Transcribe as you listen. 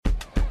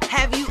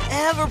Have you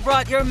ever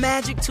brought your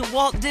magic to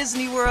Walt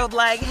Disney World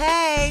like,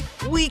 hey,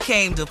 we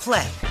came to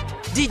play?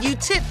 Did you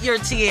tip your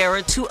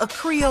tiara to a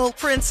Creole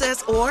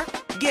princess or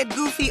get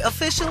goofy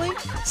officially?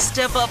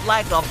 Step up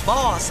like a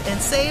boss and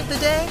save the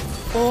day?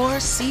 Or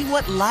see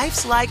what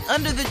life's like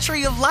under the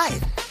tree of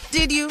life?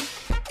 Did you?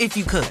 If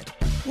you could.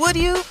 Would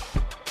you?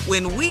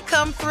 When we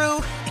come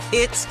through,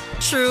 it's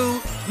true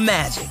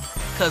magic.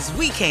 'Cause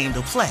we came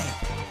to play.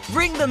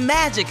 Bring the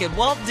magic at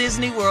Walt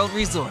Disney World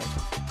Resort.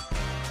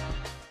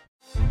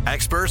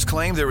 Experts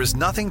claim there is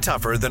nothing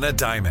tougher than a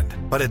diamond.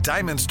 But at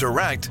Diamonds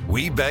Direct,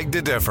 we beg to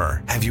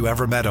differ. Have you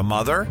ever met a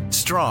mother?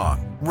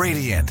 Strong,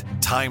 radiant,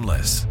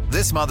 timeless.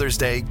 This Mother's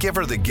Day, give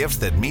her the gift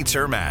that meets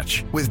her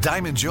match. With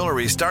diamond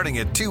jewelry starting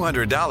at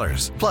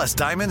 $200. Plus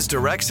Diamonds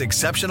Direct's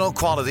exceptional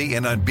quality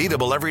and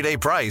unbeatable everyday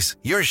price,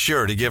 you're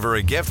sure to give her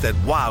a gift that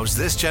wows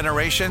this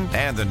generation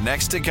and the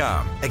next to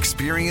come.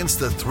 Experience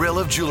the thrill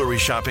of jewelry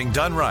shopping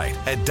done right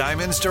at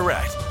Diamonds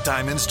Direct.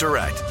 Diamonds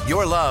Direct.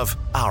 Your love,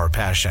 our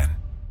passion.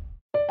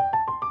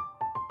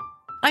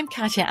 I'm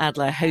Katya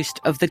Adler, host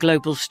of The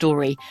Global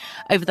Story.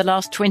 Over the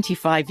last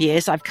 25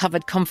 years, I've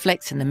covered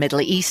conflicts in the Middle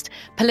East,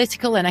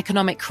 political and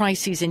economic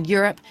crises in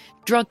Europe,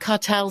 drug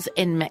cartels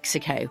in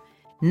Mexico.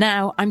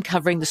 Now I'm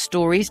covering the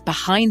stories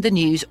behind the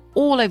news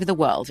all over the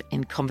world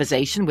in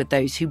conversation with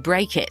those who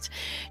break it.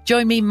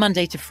 Join me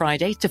Monday to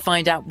Friday to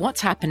find out what's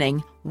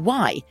happening,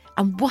 why,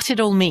 and what it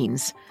all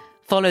means.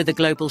 Follow The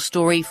Global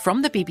Story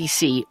from the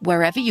BBC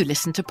wherever you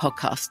listen to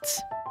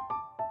podcasts.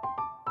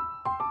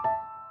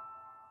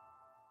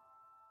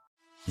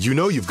 You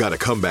know you've got a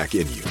comeback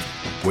in you.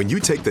 When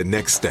you take the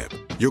next step,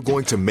 you're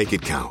going to make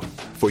it count.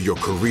 For your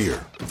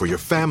career, for your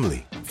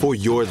family, for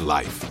your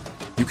life.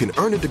 You can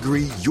earn a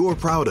degree you're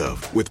proud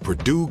of with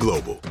Purdue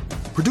Global.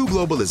 Purdue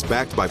Global is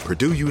backed by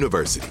Purdue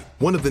University,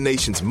 one of the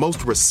nation's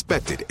most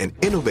respected and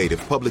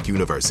innovative public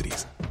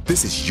universities.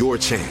 This is your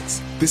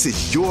chance. This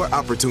is your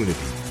opportunity.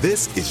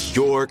 This is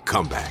your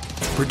comeback.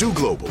 Purdue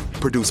Global,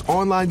 Purdue's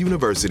online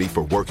university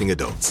for working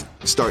adults.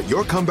 Start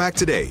your comeback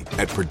today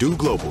at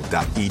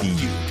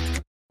purdueglobal.edu.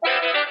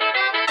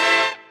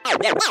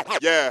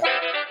 Yeah.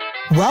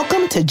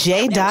 Welcome to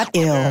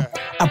J.Ill,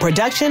 a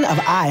production of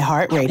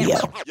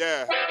iHeartRadio.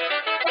 Yeah.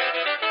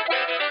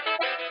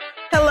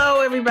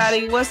 Hello,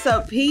 everybody. What's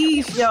up?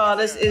 Peace, y'all.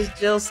 This is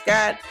Jill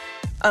Scott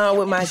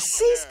with my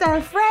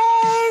sister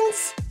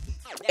friends,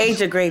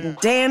 Aja Graydon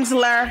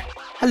Danzler.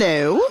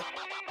 Hello.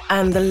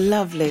 And the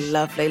lovely,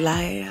 lovely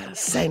Laya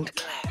St.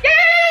 Clair.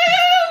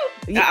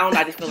 I don't know.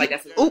 I just feel like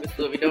that's what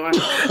we're doing.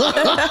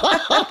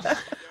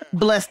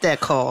 Bless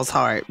that cause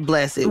heart.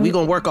 Bless it. We're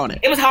going to work on it.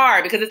 It was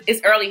hard because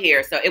it's early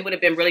here, so it would have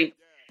been really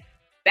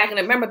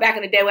remember back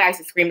in the day where I used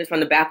to scream this from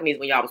the balconies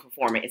when y'all was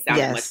performing. It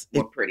sounded much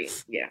more pretty.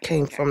 Yeah,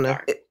 came from the.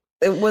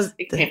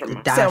 It came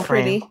from sound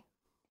pretty.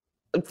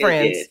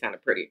 Friends. It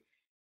sounded pretty.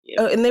 Yeah.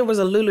 Oh, and there was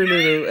a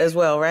Lulu as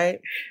well, right?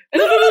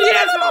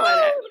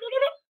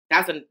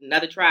 That's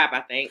another tribe,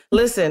 I think.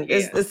 Listen,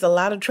 it's a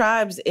lot of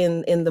tribes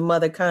in the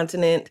mother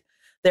continent.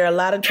 There are a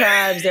lot of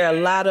tribes. There are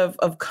a lot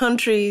of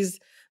countries.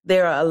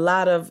 There are a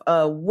lot of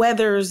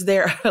weathers.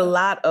 There are a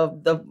lot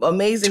of the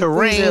amazing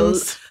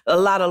terrains, a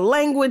lot of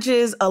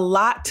languages, a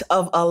lot.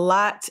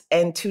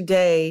 And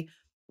today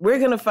we're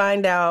going to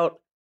find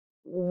out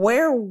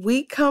where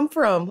we come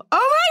from.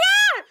 Oh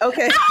my God!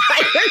 Okay.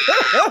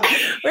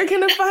 We're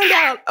going to find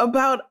out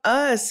about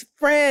us,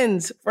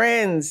 friends.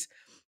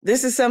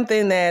 This is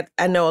something that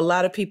I know a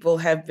lot of people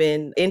have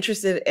been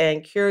interested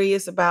and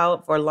curious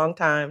about for a long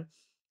time,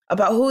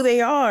 about who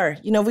they are.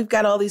 You know, we've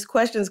got all these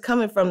questions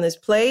coming from this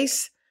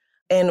place,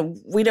 and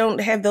we don't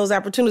have those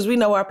opportunities. We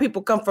know our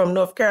people come from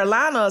North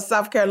Carolina or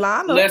South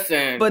Carolina.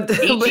 Listen, but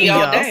all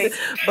day.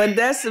 But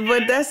that's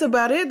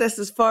about it. That's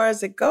as far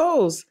as it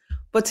goes.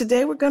 But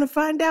today we're going to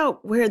find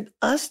out where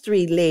us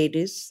three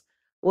ladies,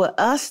 where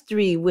us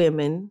three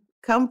women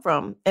come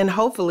from. And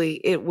hopefully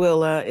it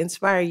will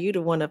inspire you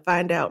to want to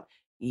find out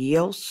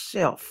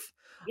yourself.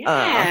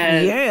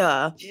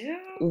 Yeah.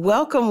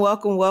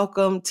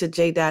 Welcome to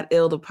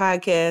J.Ill, the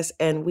podcast.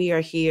 And we are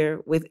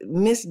here with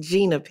Miss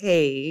Gina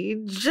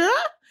Page.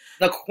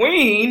 The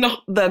queen,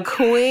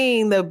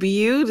 the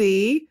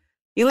beauty.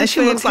 You look she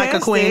looks like a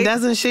queen,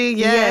 doesn't she?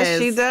 Yes,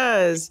 she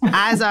does.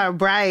 Eyes are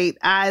bright.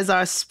 Eyes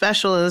are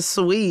special and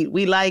sweet.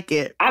 We like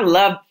it. I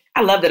love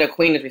that a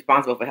queen is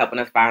responsible for helping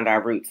us find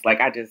our roots. Like,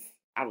 I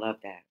love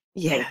that.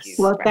 Yes. Thank you.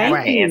 Well,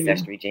 thank you.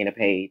 Ancestry, Gina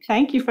Page.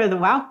 Thank you for the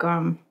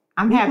welcome.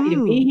 I'm happy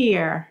to be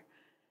here.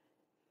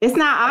 It's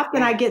not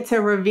often I get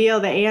to reveal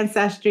the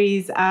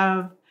ancestries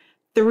of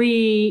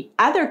 3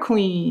 other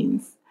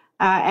queens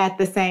at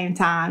the same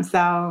time.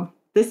 So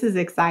this is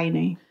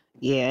exciting.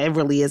 Yeah, it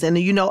really is. And,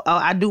 you know,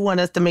 I do want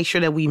us to make sure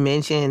that we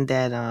mention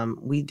that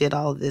we did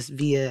all of this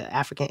via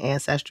African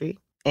Ancestry.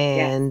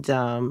 And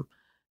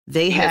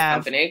they Gina's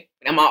have... Company.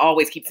 I'm going to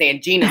always keep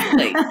saying Gina's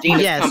place.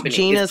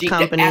 Gina's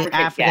Company,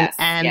 African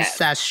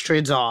Ancestry,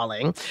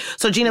 darling.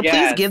 So, Gina,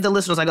 please give the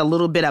listeners like a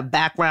little bit of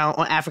background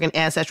on African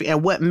Ancestry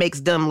and what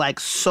makes them like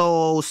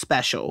so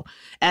special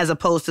as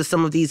opposed to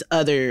some of these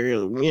other,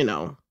 you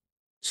know,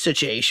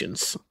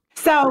 situations.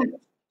 So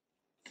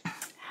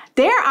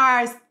There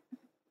are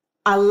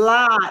a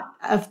lot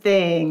of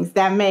things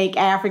that make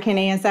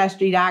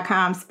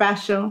AfricanAncestry.com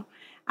special,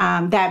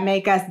 that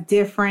make us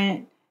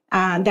different,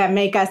 that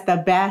make us the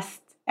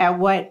best at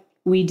what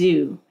we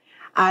do.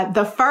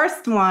 The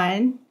first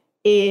one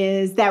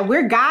is that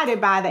we're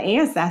guided by the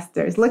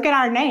ancestors. Look at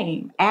our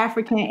name,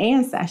 African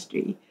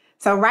Ancestry.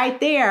 So right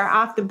there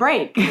off the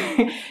break,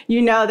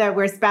 you know that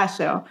we're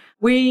special.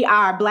 We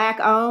are Black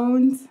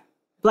owned,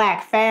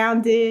 Black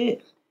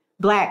founded,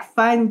 Black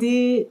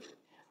funded.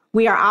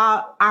 We are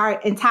all, our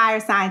entire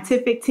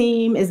scientific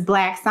team is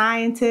Black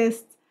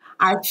scientists.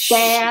 Our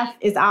staff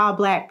is all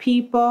Black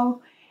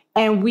people.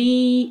 And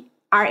we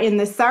are in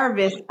the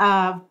service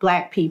of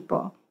Black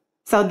people.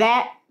 So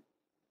that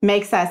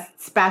makes us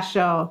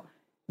special,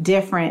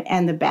 different,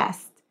 and the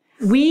best.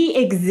 We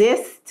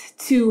exist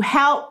to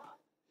help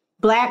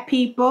Black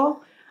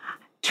people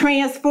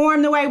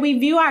transform the way we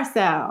view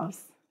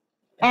ourselves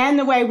and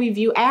the way we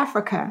view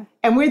Africa.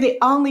 And we're the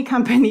only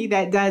company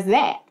that does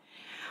that.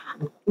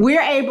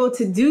 We're able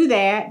to do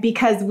that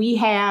because we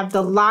have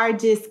the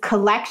largest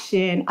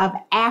collection of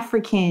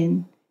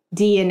African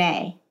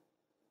DNA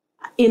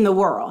in the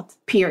world,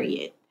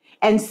 period.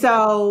 And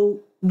so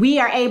we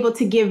are able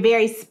to give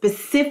very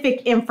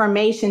specific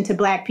information to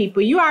Black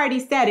people. You already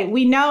said it.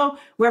 We know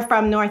we're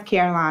from North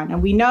Carolina.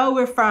 We know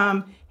we're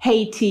from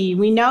Haiti.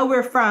 We know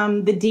we're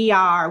from the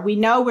DR. We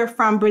know we're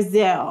from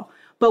Brazil.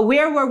 But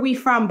where were we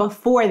from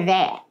before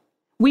that?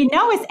 We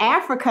know it's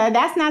Africa.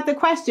 That's not the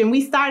question.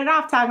 We started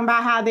off talking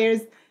about how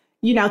there's,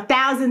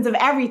 thousands of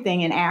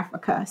everything in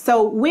Africa.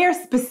 So where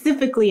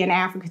specifically in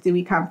Africa do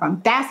we come from?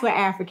 That's what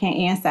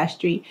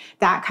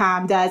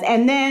AfricanAncestry.com does.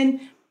 And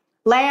then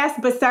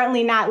last but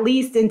certainly not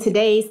least in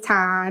today's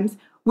times,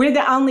 we're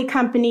the only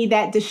company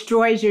that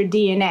destroys your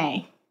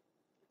DNA.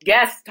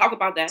 Yes, talk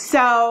about that.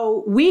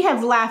 So we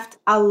have left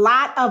a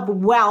lot of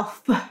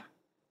wealth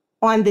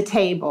on the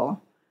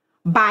table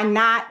by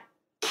not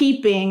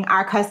keeping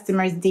our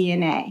customers'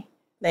 DNA.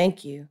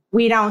 Thank you.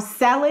 We don't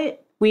sell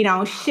it. We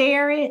don't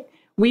share it.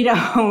 We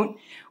don't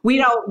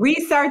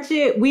research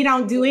it. We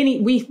don't do any,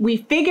 we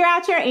figure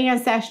out your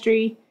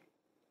ancestry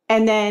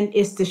and then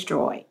it's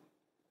destroyed.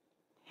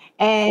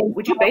 And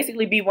would you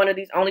basically be one of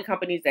these only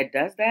companies that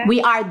does that?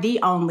 We are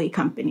the only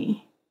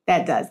company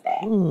that does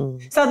that.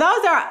 So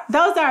those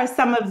are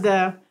some of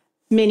the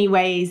many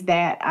ways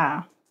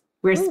that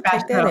we're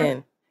special, take that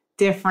in.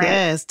 Different.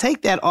 Yes,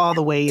 take that all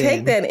the way in.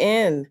 Take that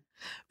in.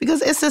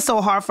 Because it's just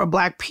so hard for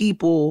Black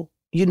people,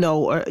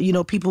 or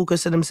people who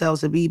consider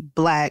themselves to be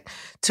Black,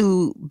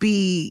 to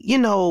be,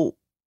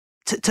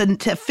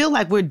 to feel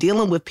like we're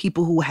dealing with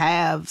people who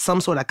have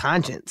some sort of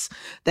conscience,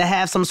 that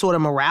have some sort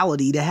of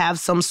morality, to have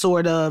some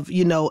sort of,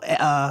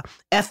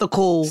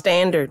 ethical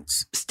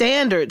standards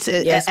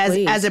yes,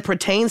 as it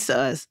pertains to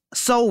us.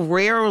 So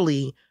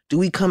rarely do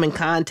we come in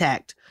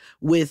contact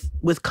with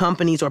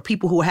companies or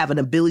people who have an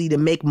ability to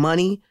make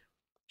money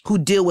who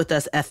deal with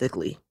us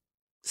ethically.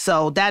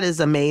 So that is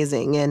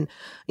amazing. And,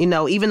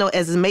 even though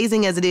as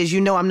amazing as it is,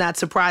 I'm not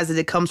surprised that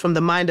it comes from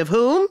the mind of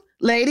whom,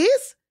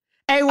 ladies?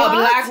 A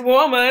Black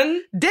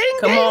woman. Ding,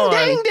 ding,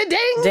 ding, ding,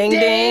 ding, ding,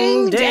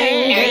 ding,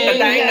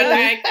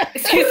 ding.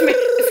 Excuse me.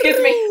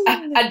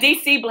 A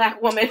DC Black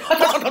woman.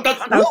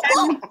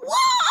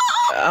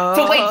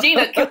 So wait,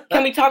 Gina,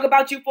 can we talk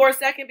about you for a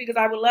second? Because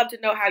I would love to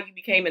know how you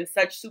became in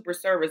such super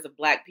service of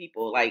Black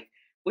people. Like,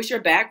 what's your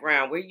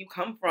background? Where you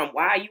come from?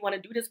 Why you want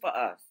to do this for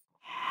us?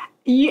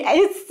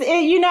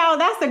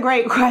 That's a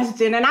great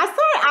question. And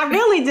I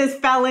really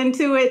just fell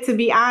into it, to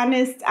be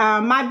honest.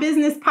 My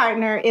business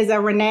partner is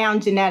a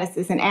renowned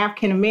geneticist, an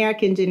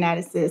African-American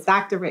geneticist,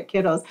 Dr. Rick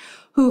Kittles,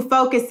 who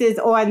focuses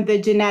on the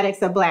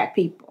genetics of Black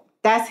people.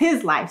 That's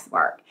his life's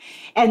work.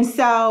 And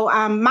so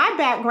my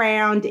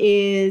background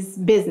is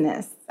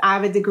business. I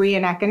have a degree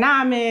in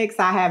economics.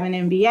 I have an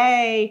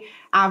MBA.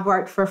 I've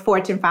worked for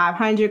Fortune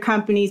 500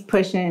 companies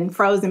pushing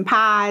frozen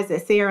pies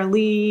at Sara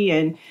Lee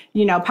and,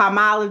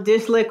 Palmolive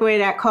dish liquid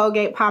at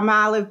Colgate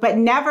Palmolive, but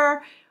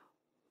never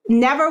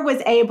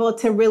was able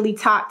to really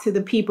talk to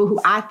the people who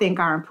I think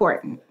are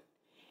important.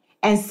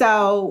 And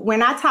so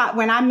when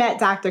I met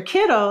Dr.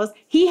 Kittles,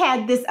 he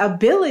had this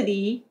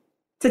ability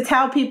to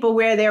tell people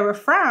where they were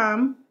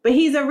from, but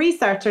he's a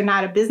researcher,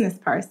 not a business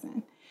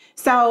person.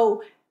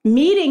 So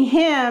meeting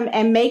him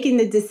and making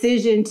the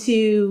decision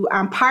to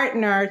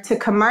partner to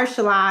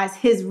commercialize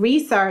his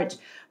research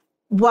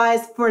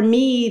was, for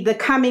me, the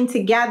coming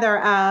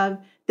together of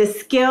the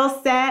skill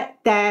set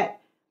that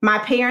my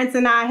parents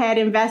and I had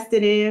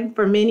invested in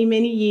for many,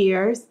 many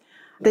years,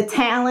 the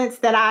talents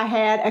that I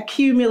had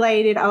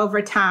accumulated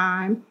over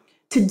time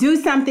to do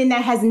something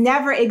that has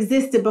never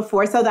existed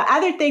before. So the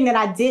other thing that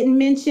I didn't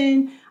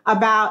mention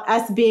about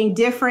us being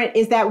different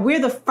is that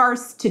we're the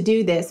first to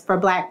do this for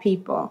Black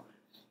people.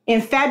 In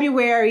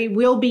February,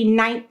 we'll be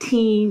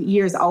 19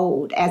 years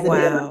old as a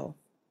business.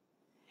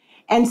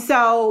 And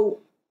so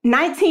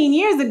 19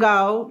 years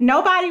ago,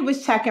 nobody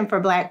was checking for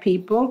Black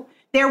people.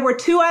 There were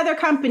 2 other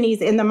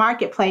companies in the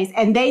marketplace,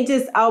 and they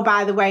just, oh,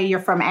 by the way, you're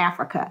from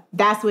Africa.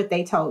 That's what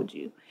they told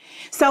you.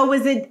 So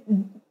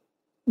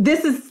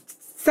this is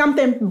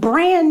something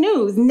brand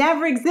new,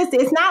 never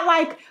existed. It's not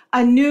like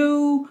a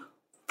new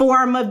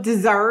form of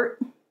dessert.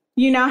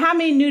 You know, how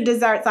many new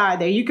desserts are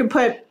there? You can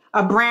put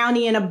a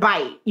brownie in a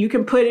bite. You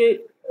can put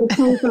it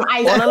between some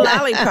ice on a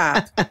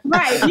lollipop.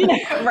 Right. You know,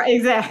 right,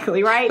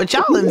 exactly. Right. But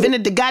y'all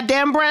invented the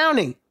goddamn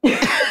brownie.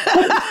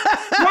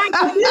 Right.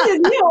 But this is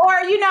new.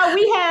 Or, you know,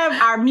 we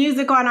have our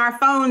music on our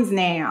phones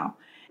now.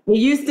 It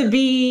used to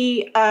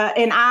be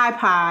an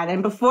iPod.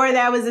 And before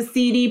that was a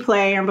CD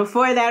player. And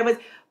before that was,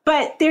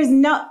 but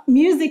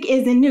music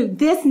isn't new.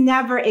 This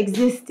never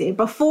existed.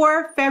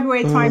 Before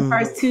February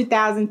 21st,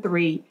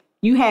 2003,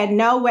 you had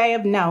no way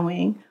of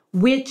knowing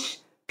which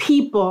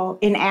people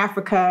in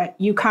Africa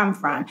you come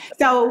from.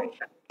 So,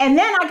 and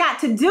then I got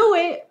to do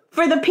it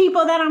for the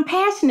people that I'm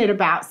passionate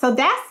about. So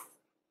that's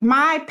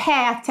my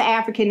path to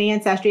African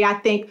ancestry, I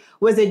think,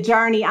 was a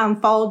journey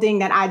unfolding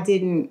that I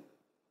didn't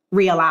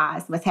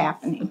realize was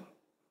happening.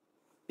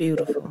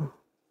 Beautiful.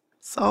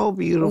 So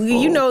beautiful.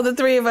 You know, the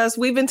three of us,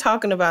 we've been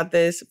talking about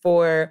this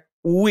for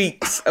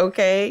weeks,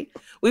 okay?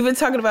 We've been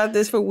talking about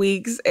this for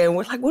weeks, and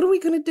we're like, what are we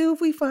going to do if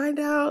we find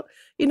out,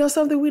 you know,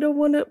 something we don't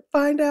want to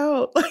find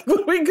out? Like,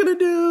 what are we going to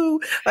do?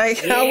 Like,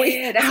 how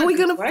are we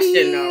going to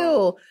feel?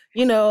 Though.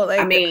 You know, like,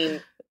 I mean,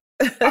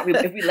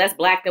 if we less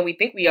Black than we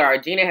think we are.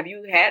 Gina, have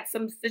you had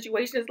some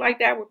situations like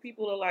that where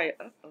people are like,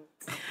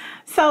 uh-oh?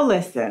 So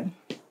listen,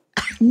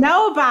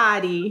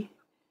 nobody...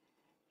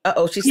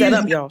 Uh-oh, she set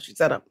up, y'all. She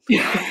set up.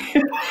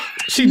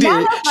 She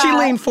did. She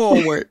leaned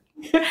forward.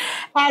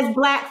 As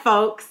Black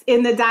folks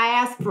in the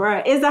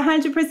diaspora is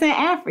 100%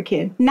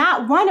 African.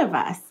 Not one of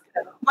us.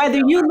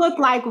 Whether you look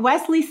like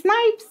Wesley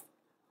Snipes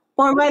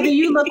or whether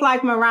you look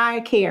like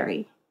Mariah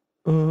Carey.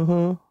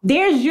 Mm-hmm.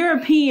 There's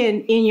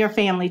European in your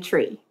family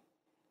tree.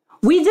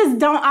 We just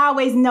don't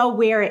always know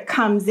where it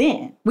comes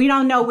in. We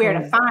don't know where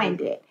to find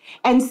it.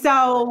 And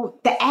so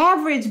the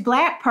average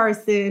Black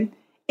person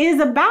is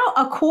about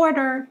a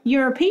quarter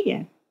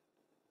European.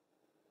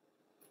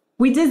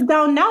 We just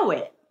don't know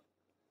it.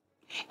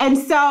 And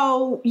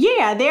so,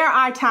 yeah, there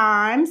are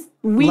times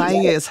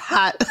Laya is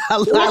hot.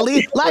 Laya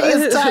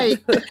is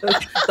tight.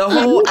 The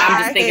whole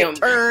eye head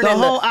turn. The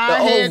whole eye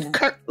head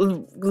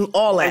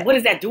all that. Like, what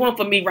is that doing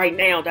for me right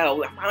now,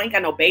 though? I ain't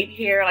got no baby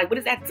hair. Like, what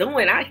is that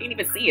doing? I can't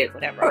even see it.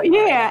 Whatever.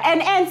 Yeah,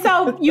 and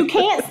so you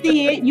can't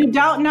see it. You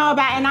don't know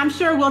about, and I'm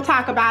sure we'll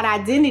talk about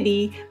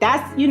identity.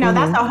 That's, you know,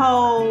 that's a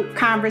whole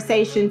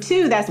conversation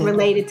too that's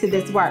related to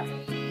this work.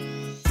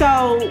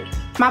 So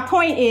my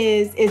point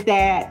is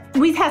that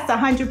we test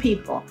 100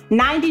 people.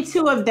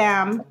 92 of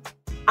them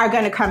are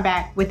going to come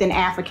back with an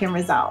African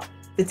result,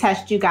 the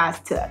test you guys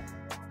took.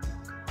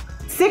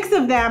 6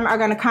 of them are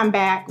going to come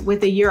back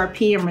with a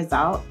European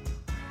result.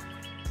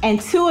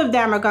 And 2 of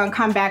them are going to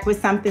come back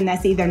with something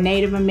that's either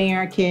Native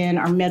American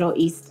or Middle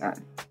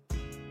Eastern.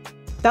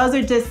 Those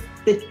are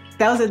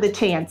the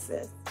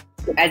chances.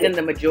 As in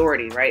the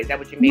majority, right? Is that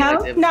what you mean?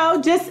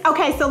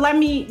 Okay, so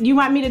you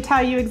want me to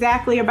tell you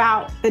exactly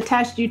about the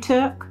test you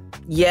took?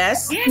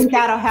 Yes.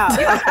 That'll help.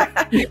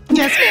 Okay.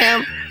 Yes,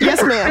 ma'am.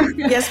 Yes, ma'am.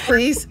 Yes,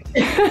 please.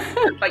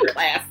 Like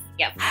class.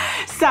 Yes.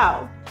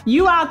 So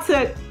you all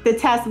took the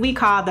test we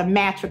call the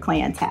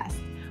Matriclan test,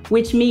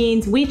 which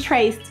means we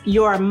traced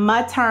your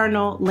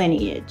maternal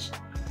lineage.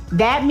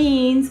 That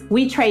means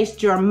we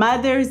traced your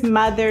mother's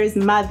mother's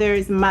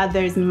mother's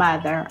mother's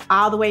mother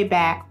all the way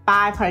back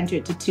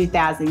 500 to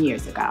 2,000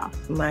 years ago.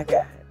 My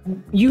God.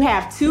 You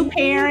have 2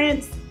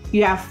 parents.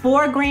 You have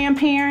 4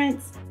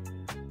 grandparents.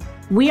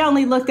 We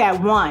only looked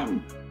at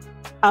 1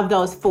 of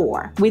those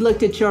 4. We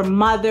looked at your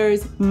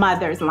mother's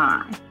mother's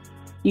line.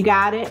 You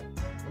got it?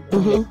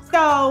 Mm-hmm.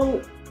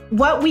 So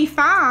what we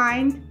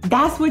find,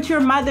 that's what your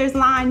mother's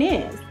line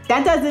is.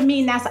 That doesn't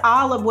mean that's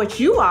all of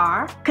what you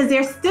are, because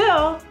there's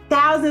still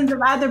thousands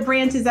of other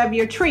branches of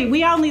your tree.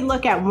 We only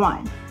look at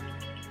 1.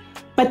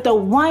 But the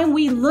one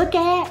we look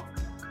at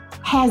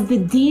has the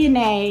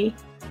DNA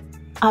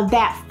of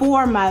that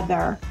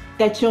foremother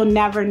that you'll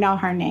never know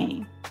her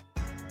name.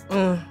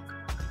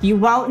 You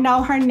won't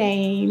know her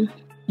name.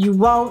 You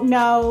won't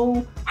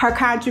know her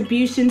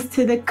contributions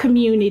to the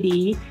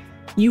community.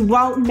 You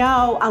won't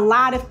know a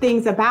lot of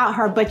things about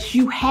her, but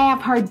you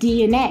have her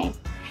DNA.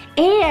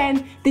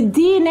 And the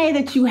DNA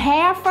that you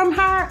have from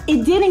her,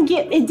 it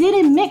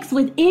didn't mix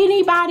with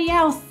anybody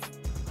else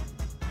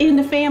in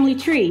the family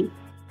tree.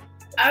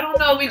 I don't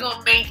know if we're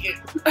gonna make it.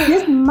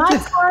 This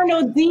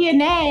maternal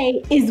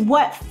DNA is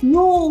what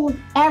fuels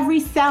every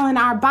cell in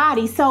our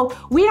body. So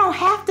we don't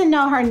have to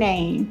know her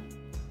name.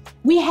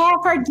 We have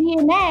her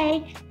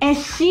DNA, and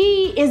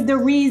she is the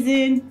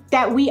reason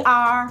that we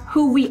are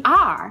who we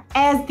are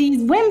as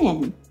these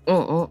women.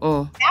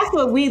 That's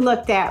what we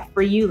looked at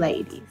for you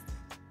ladies.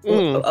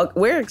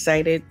 We're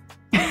excited.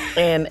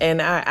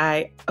 and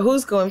I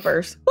who's going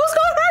first?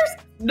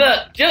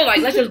 Look, Jill,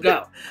 let's just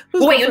go.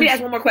 Wait, let me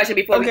ask one more question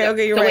before we go.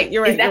 Okay, you're right.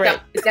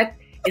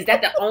 Is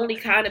that the only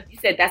kind of, you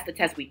said that's the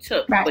test we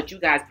took, right, but you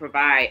guys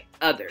provide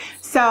others.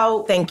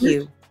 So thank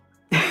you.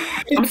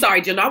 I'm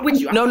sorry, Jill, not with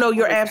you. No,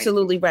 you're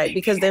absolutely right,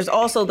 because there's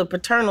also the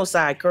paternal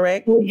side,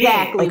 correct?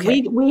 Exactly.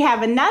 Okay. We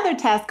have another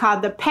test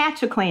called the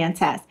Patriclan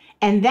test,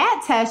 and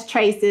that test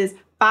traces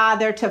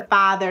father to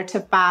father to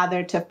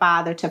father to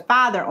father to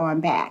father on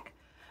back.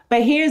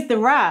 But here's the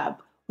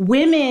rub.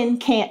 Women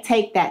can't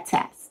take that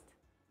test.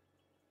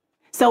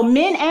 So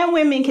men and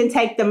women can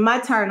take the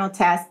maternal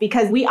test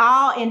because we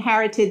all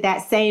inherited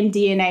that same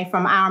DNA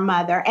from our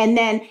mother. And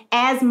then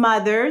as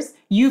mothers,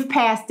 you've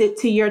passed it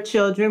to your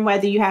children,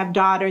 whether you have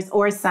daughters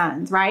or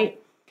sons,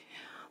 right?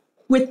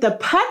 With the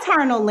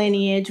paternal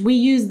lineage, we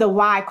use the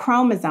Y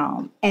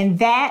chromosome, and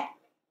that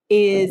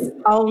is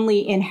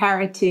only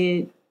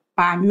inherited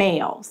by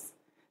males.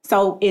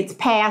 So it's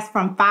passed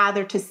from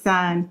father to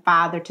son,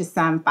 father to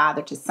son,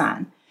 father to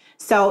son.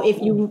 So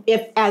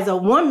if as a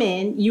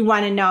woman, you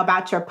want to know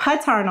about your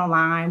paternal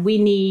line, we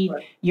need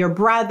your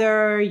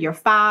brother, your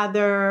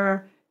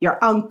father,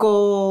 your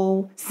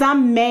uncle,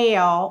 some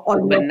male.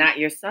 But not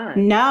your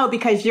son. No,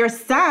 because your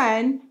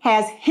son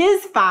has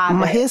his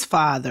father. His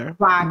father.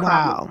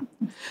 Wow.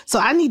 So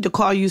I need to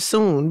call you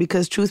soon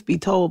because truth be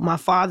told, my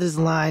father's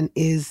line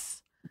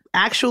is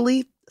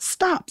actually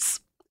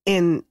stops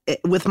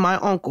with my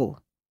uncle,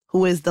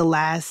 who is the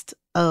last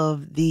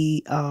of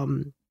the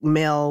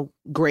male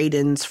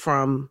Gradens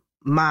from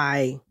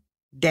my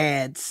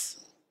dad's,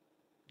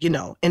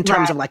 in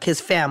terms of like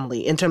his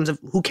family, in terms of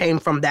who came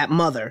from that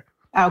mother.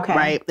 Okay.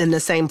 Right? And the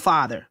same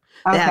father.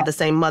 Okay. They have the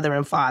same mother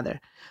and father.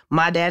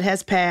 My dad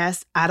has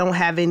passed. I don't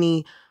have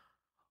any.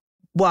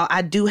 Well,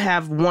 I do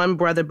have one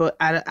brother, but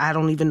I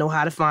don't even know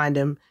how to find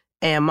him.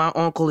 And my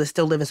uncle is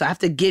still living. So I have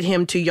to get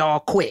him to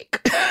y'all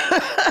quick.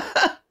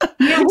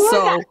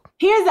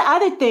 Here's the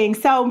other thing.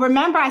 So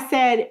remember I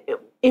said,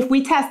 if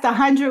we test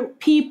 100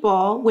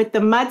 people with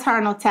the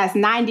maternal test,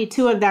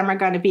 92 of them are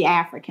going to be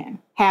African,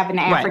 have an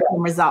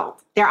African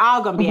result. They're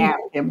all going to be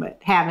African, but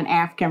have an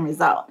African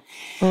result.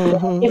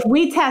 Mm-hmm. If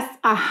we test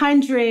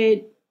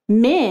 100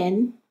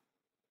 men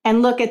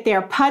and look at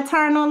their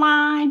paternal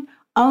line,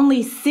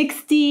 only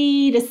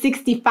 60 to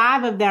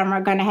 65 of them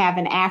are going to have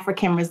an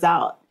African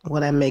result.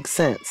 Well, that makes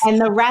sense. And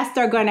the rest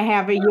are going to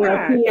have a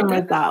European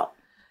result.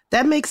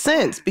 That makes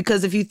sense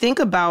because if you think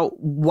about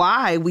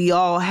why we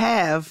all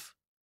have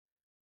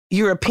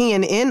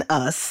European in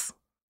us.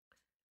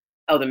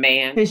 Oh, the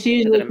man. It's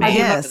usually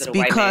yes,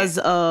 because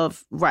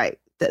of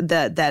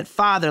that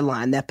father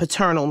line, that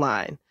paternal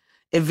line.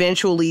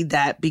 Eventually,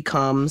 that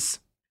becomes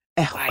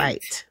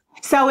white.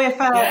 So if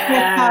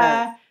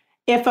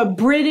a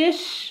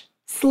British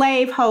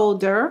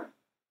slaveholder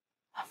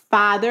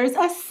fathers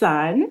a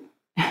son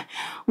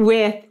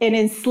with an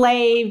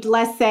enslaved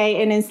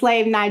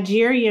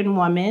Nigerian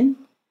woman,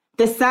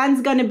 the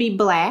son's going to be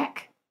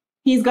Black.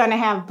 He's going to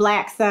have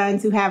Black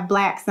sons who have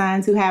Black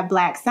sons who have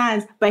Black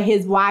sons, but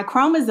his Y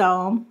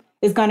chromosome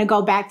is going to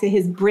go back to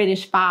his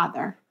British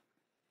father.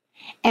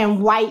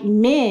 And white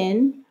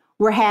men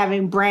were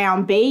having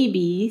brown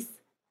babies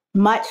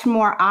much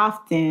more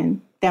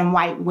often than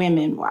white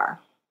women were.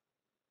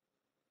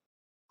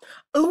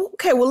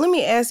 Okay, well, let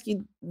me ask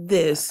you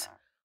this.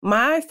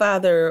 My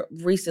father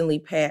recently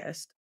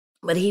passed,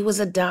 but he was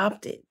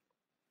adopted.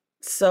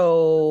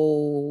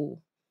 So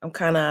I'm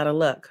kind of out of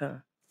luck, huh?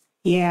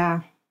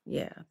 Yeah.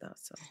 Yeah, I thought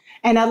so.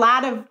 And a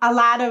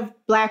lot of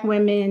Black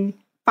women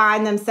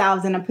find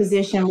themselves in a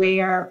position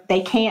where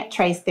they can't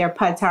trace their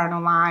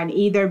paternal line,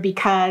 either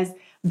because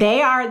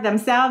they are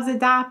themselves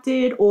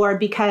adopted or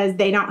because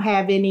they don't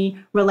have any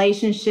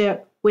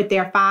relationship with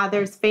their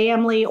father's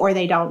family or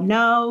they don't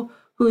know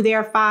who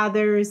their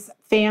father's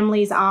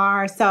families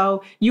are.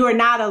 So you are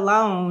not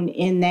alone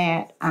in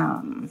that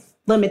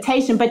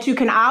limitation, but you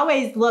can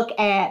always look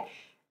at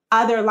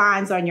other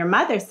lines on your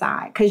mother's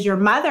side because your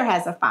mother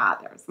has a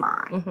father's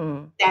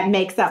line that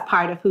makes up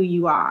part of who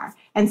you are.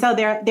 And so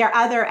there are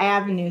other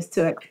avenues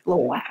to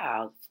explore.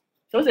 Wow.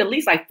 So it's at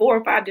least like 4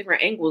 or 5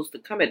 different angles to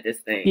come at this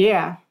thing.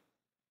 Yeah.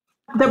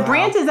 The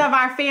branches of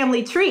our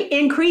family tree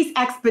increase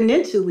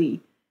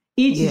exponentially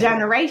each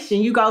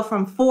generation. You go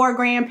from 4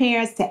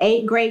 grandparents to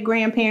 8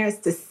 great-grandparents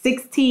to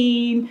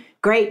 16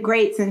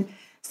 great-greats. And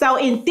so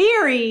in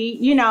theory,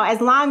 as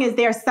long as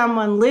there's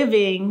someone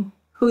living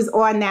who's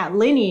on that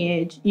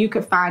lineage, you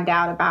could find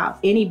out about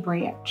any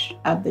branch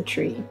of the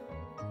tree.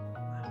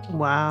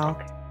 Wow.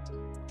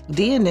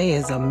 DNA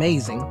is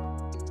amazing.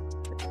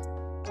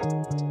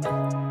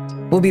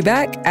 We'll be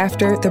back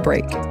after the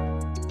break.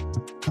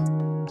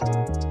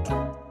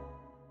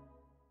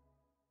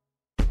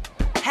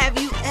 Have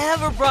you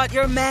ever brought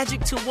your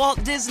magic to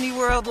Walt Disney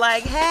World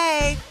like,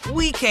 hey,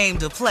 we came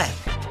to play?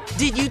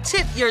 Did you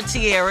tip your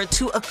tiara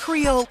to a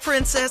Creole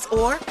princess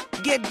or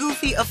get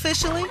goofy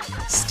officially?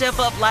 Step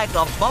up like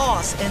a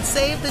boss and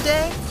save the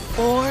day?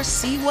 Or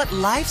see what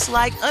life's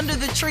like under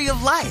the tree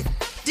of life?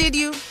 Did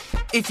you?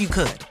 If you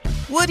could.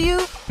 Would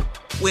you?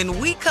 When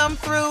we come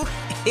through,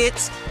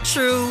 it's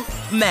true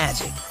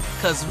magic.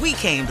 'Cause we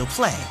came to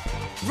play.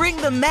 Bring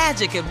the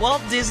magic at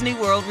Walt Disney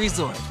World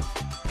Resort.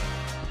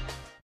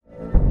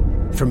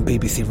 From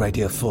BBC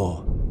Radio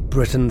 4,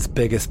 Britain's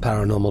biggest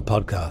paranormal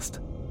podcast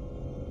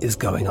is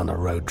going on a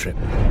road trip.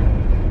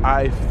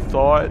 I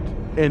thought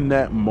in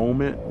that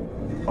moment,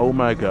 oh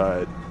my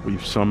God,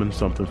 we've summoned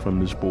something from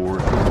this board.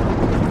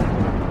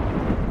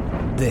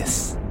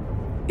 This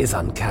is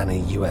Uncanny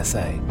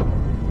USA.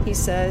 he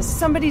says,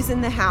 somebody's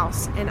in the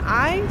house, and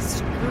I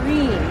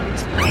screamed.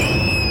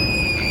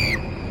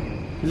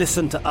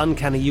 Listen to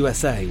Uncanny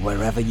USA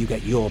wherever you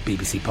get your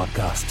BBC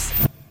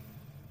podcasts,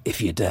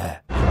 if you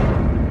dare.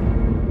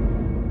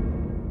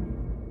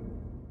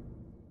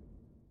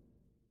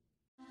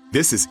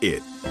 This is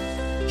it.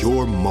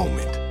 Your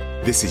moment.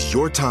 This is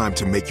your time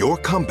to make your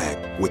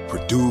comeback with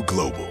Purdue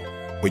Global.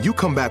 When you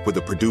come back with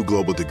a Purdue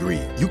Global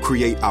degree, you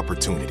create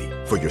opportunity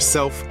for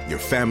yourself, your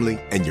family,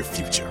 and your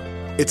future.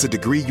 It's a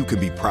degree you can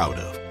be proud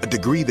of, a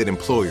degree that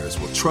employers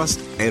will trust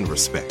and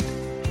respect.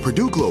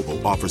 Purdue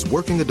Global offers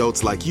working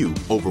adults like you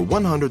over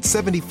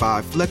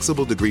 175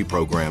 flexible degree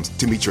programs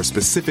to meet your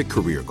specific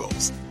career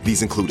goals.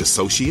 These include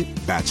associate,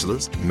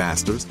 bachelor's,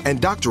 master's,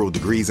 and doctoral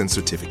degrees and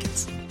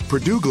certificates.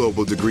 Purdue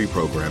Global degree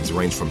programs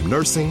range from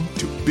nursing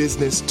to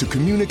business to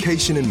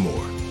communication and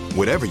more.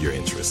 Whatever your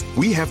interest,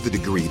 we have the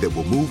degree that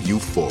will move you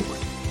forward.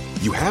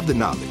 You have the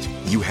knowledge,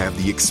 you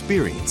have the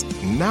experience.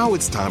 Now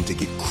it's time to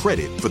get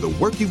credit for the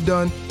work you've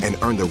done and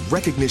earn the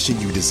recognition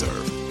you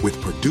deserve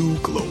with Purdue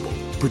Global,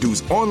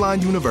 Purdue's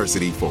online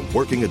university for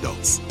working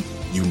adults.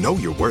 You know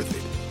you're worth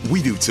it.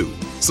 We do too.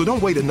 So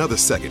don't wait another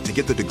second to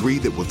get the degree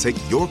that will take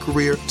your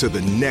career to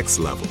the next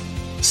level.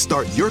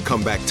 Start your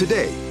comeback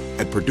today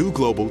at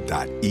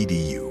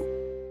purdueglobal.edu.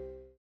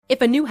 If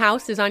a new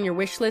house is on your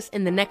wish list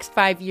in the next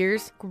 5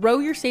 years, grow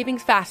your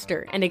savings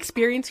faster and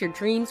experience your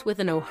dreams with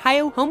an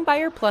Ohio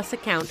Homebuyer Plus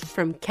account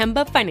from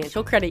Kemba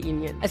Financial Credit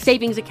Union. A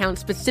savings account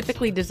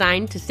specifically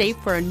designed to save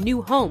for a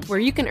new home, where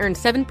you can earn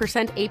 7%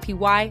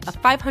 APY,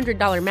 a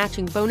 $500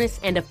 matching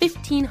bonus, and a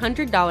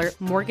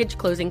 $1,500 mortgage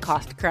closing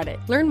cost credit.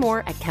 Learn more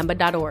at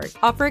Kemba.org.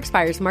 Offer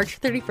expires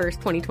March 31st,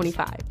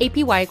 2025.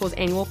 APY equals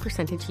annual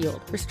percentage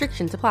yield.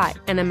 Restrictions apply.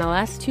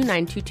 NMLS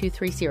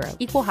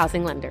 292230. Equal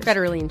housing lender.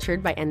 Federally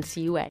insured by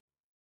NCUA.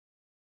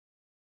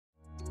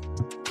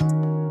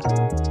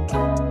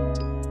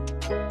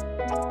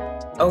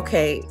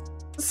 Okay,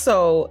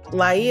 so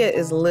Laia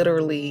is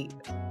literally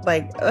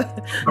like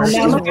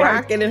she's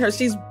rocking in her,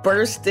 she's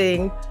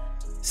bursting.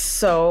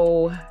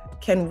 So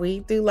can we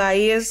do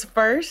Laia's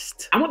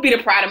first? I'm gonna be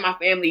the pride of my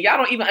family. Y'all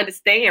don't even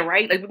understand,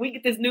 right? Like when we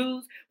get this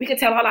news, we can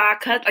tell all our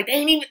cousins, like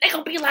they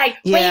gonna be like,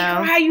 wait,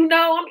 cry, you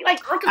know? I'm be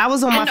like, I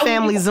was on my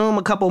family Zoom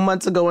a couple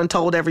months ago and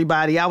told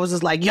everybody, I was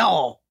just like,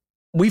 y'all,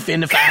 we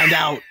finna find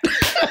out.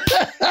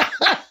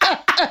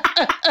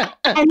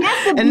 And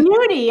that's the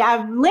beauty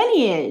of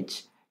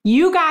lineage.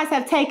 You guys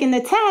have taken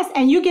the test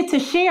and you get to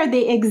share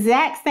the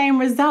exact same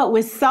result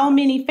with so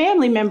many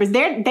family members.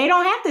 They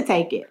don't have to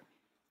take it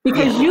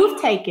because you've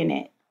taken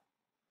it,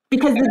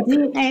 because the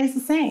DNA is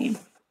the same.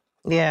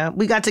 Yeah,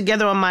 we got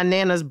together on my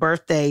Nana's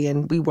birthday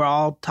and we were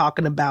all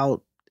talking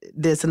about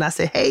this. And I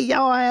said, hey,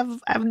 y'all, I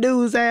have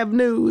news. I have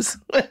news.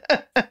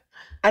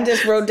 I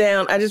just wrote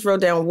down,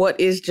 what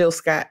is Jill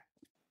Scott?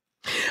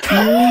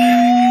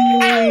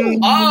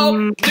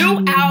 Oh,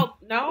 new out.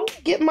 No,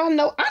 get my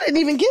note. I didn't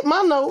even get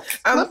my note.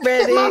 I'm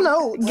ready. Get my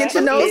notes. Get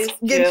your notes.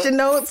 Get your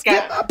notes.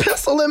 Get my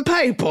pencil and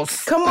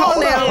papers. Come on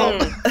now.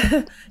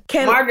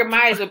 Margaret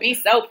Myers would be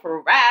so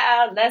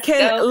proud.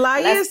 Can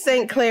Laia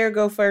St. Clair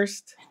go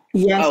first?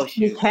 Yes,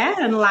 you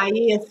can.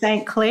 Laia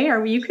St.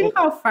 Clair, you can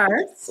go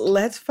first.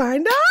 Let's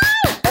find out.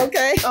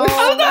 Okay.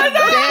 Oh,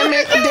 damn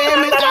it.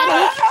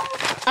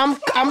 I'm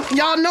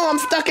y'all know I'm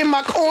stuck in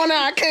my corner.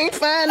 I can't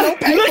find no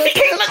paper.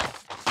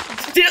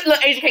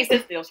 Look, Asia can't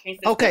sit still.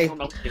 Okay.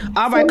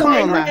 All right, come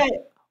on now.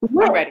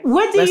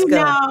 What do you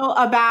know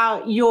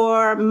about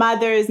your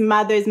mother's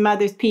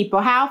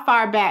people? How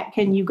far back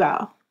can you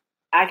go?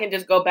 I can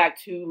just go back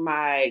to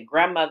my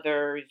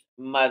grandmother's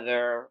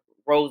mother,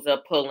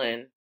 Rosa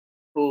Pullen,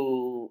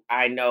 who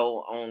I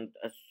know owned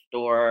a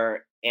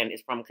store and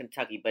is from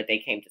Kentucky, but they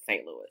came to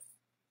St. Louis.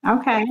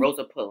 Okay.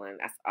 Rosa Pullen,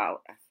 that's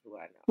who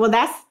I know. Well,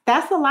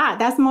 that's a lot.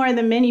 That's more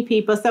than many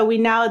people. So we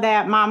know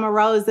that Mama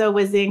Rosa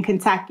was in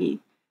Kentucky.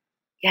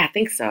 Yeah, I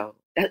think so.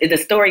 The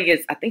story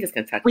is, I think it's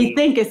Kentucky. We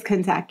think it's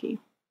Kentucky.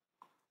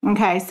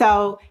 Okay,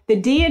 so the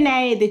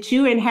DNA that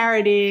you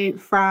inherited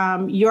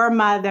from your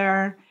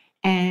mother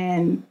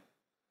and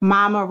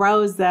Mama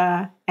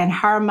Rosa and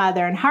her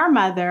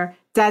mother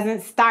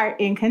doesn't start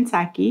in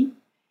Kentucky.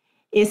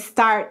 It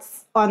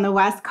starts on the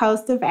west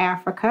coast of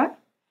Africa.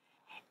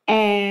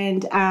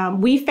 And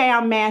we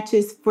found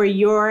matches for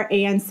your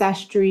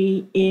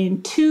ancestry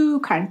in 2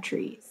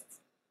 countries.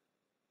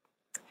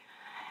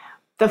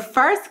 The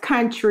first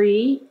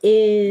country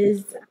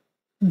is,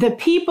 the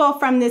people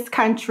from this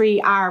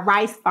country are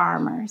rice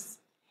farmers.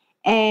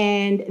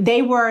 And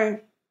they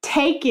were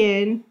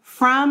taken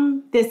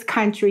from this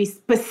country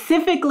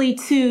specifically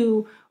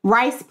to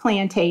rice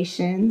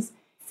plantations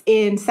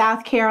in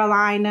South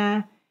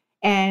Carolina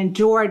and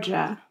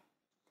Georgia.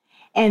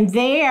 And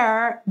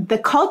there, the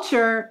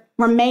culture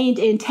remained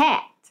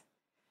intact.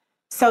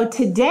 So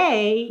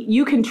today,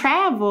 you can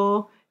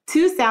travel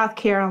to South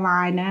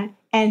Carolina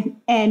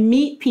and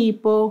meet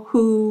people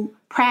who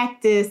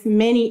practice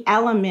many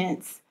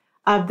elements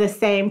of the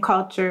same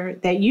culture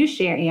that you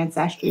share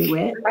ancestry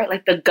with. Right,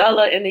 like the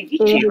Gullah and the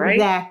Geechee, right?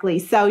 Exactly.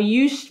 So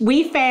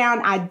we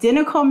found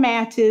identical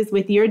matches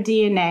with your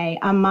DNA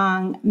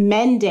among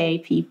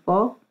Mende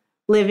people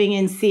living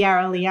in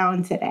Sierra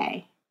Leone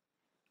today.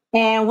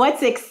 And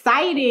what's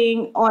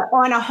exciting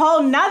on a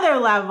whole nother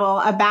level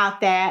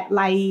about that,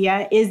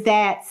 Laia, is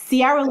that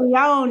Sierra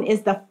Leone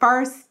is the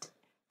first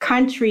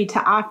country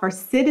to offer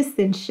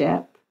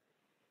citizenship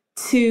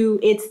to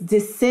its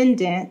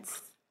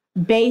descendants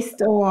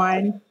based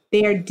on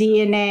their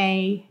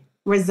DNA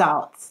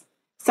results.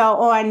 So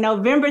on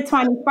November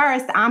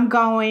 21st, I'm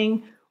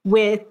going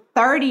with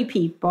 30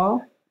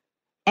 people,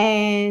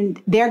 and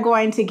they're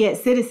going to get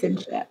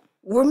citizenship.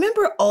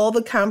 Remember all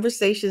the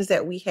conversations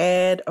that we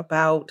had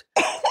about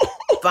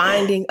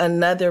finding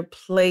another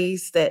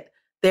place, that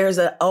there's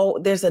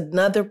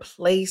another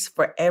place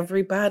for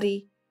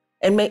everybody?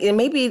 And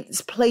maybe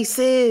it's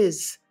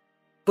places,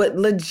 but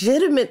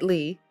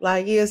legitimately,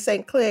 like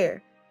St.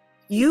 Clair,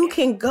 you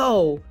can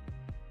go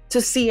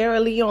to Sierra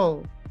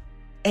Leone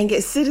and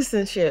get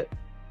citizenship.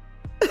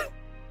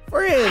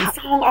 Friends. That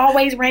song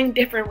always rang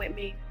different with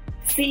me.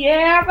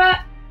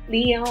 Sierra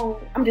Leone.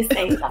 I'm just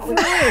saying.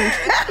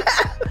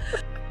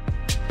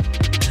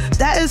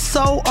 That is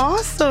so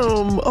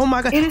awesome. Oh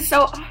my God. It is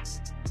so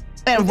awesome.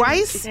 And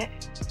rice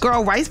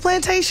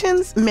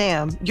plantations,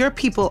 ma'am, your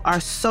people are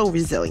so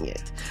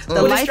resilient.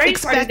 The life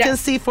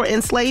expectancy for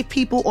enslaved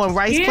people on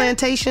rice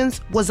plantations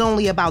was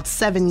only about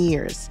 7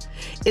 years.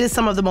 It is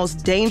some of the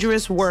most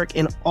dangerous work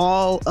in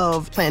all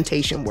of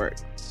plantation work,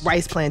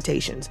 rice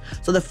plantations.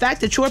 So the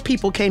fact that your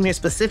people came here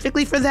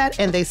specifically for that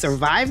and they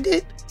survived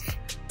it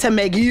to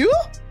make you,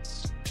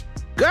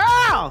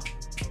 girl.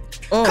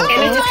 And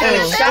it's just kind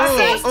of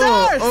shocking.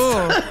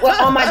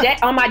 Well, on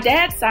my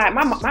dad's side,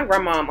 my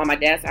grandma on my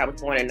dad's side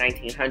was born in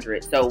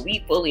 1900, so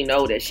we fully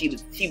know that she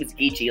was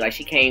Geechee, like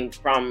she came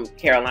from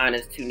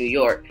Carolinas to New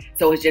York.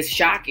 So it's just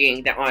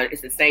shocking that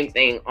it's the same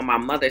thing on my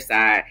mother's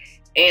side.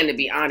 And to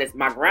be honest,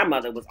 my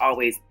grandmother was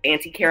always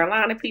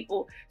anti-Carolina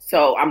people,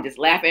 so I'm just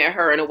laughing at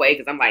her in a way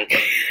because I'm like,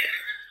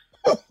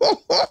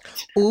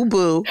 ooh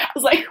boo. I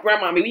was like,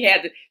 Grandmommy,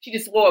 she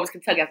just swore it was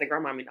Kentucky. I said,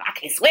 Grandmommy, no, I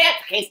can't swear,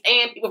 I can't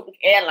stand people from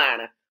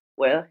Carolina.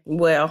 Well,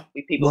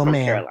 we people from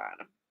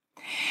Carolina.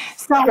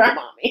 So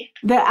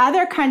the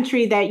other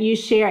country that you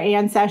share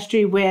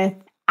ancestry with,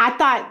 I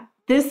thought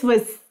this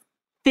was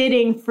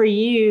fitting for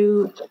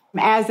you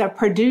as a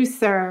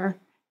producer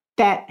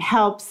that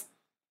helps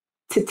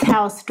to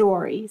tell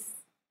stories.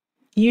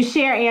 You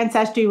share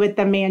ancestry with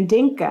the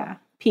Mandinka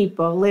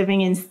people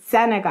living in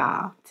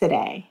Senegal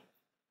today.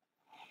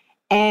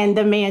 And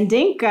the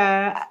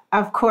Mandinka,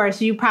 of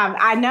course,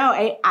 I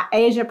know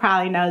Asia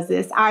probably knows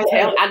this. I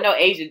know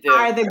Asia do.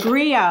 Are the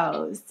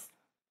griots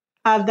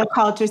of the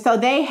culture. So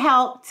they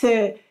help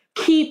to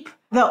keep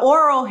the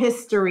oral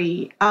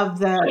history of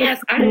the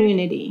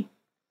community.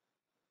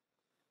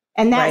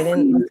 And that's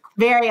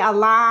very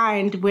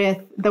aligned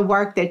with the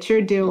work that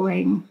you're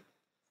doing,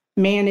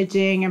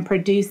 managing and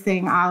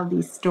producing all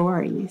these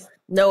stories.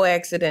 No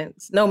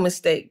accidents, no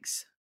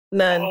mistakes,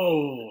 none.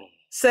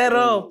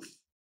 Zero.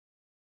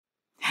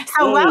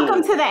 So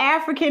welcome to the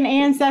African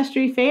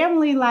Ancestry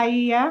family,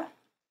 Laia.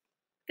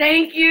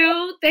 Thank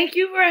you. Thank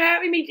you for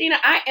having me, Gina.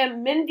 I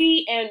am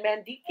Mindy and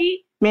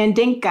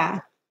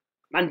Mandinka.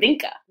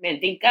 Mandinka,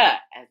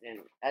 as in,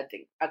 I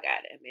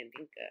got it,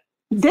 Mandinka.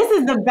 This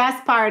is the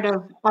best part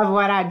of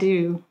what I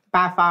do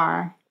by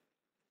far.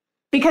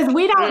 Because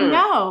we don't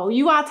know.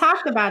 You all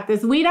talked about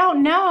this. We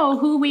don't know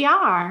who we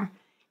are.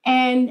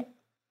 And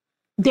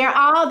there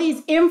are all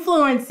these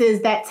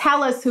influences that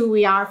tell us who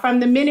we are from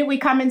the minute we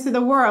come into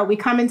the world. We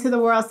come into the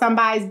world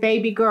somebody's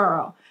baby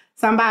girl,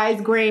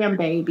 somebody's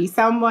grandbaby,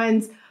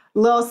 someone's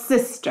little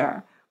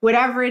sister,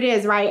 whatever it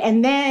is, right?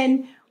 And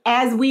then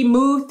as we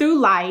move through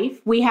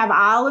life, we have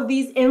all of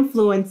these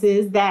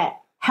influences that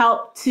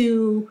help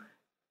to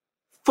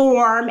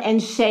form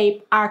and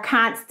shape our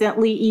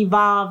constantly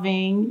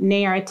evolving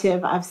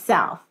narrative of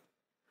self.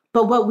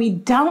 But what we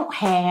don't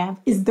have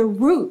is the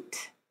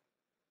root.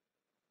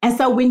 And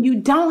so when you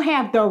don't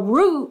have the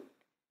root,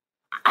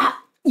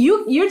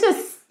 you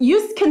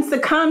can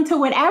succumb to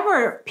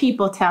whatever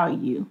people tell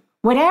you,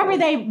 whatever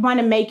they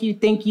want to make you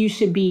think you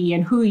should be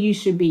and who you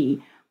should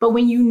be. But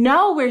when you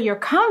know where you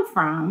come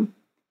from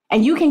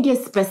and you can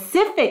get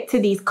specific to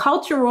these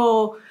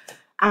cultural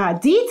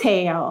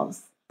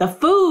details, the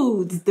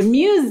foods, the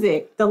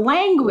music, the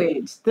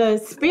language, the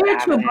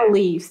spiritual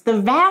beliefs, the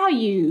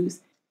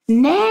values,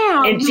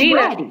 now you're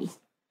ready.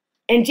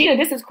 And Gina,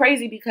 this is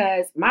crazy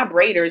because my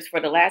braiders for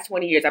the last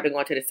 20 years, I've been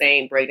going to the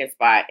same braiding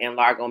spot in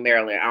Largo,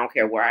 Maryland. I don't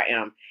care where I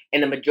am.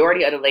 And the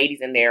majority of the ladies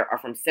in there are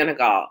from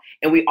Senegal.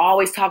 And we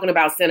always talking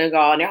about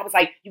Senegal. And they're always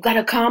like, you got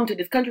to come to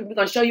this country. We're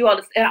going to show you all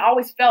this. And I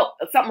always felt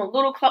something a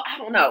little close. I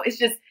don't know. It's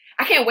just,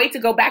 I can't wait to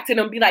go back to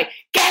them and be like,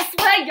 guess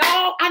what,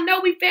 y'all? I know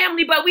we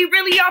family, but we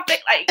really are.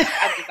 Like,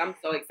 I'm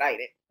so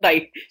excited.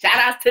 Like, shout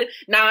outs to,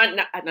 I ain't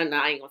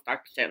going to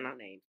start shouting out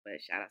names,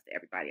 but shout outs to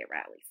everybody at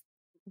rallies.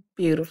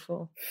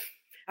 Beautiful.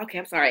 Okay,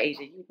 I'm sorry,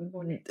 Asia. You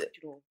doing it?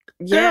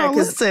 Yeah,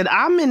 listen,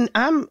 I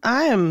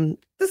am.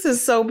 This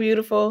is so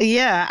beautiful.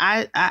 Yeah,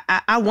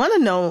 I want to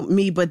know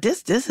me, but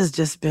this has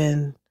just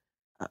been.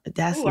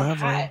 That's lovely.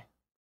 Hot.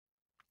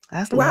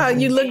 That's wow.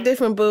 lovely. You look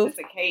different, boo. This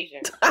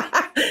occasion.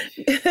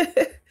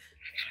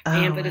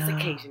 Fan for this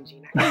occasion,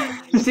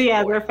 Gina. She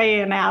has her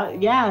fan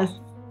out. Yes.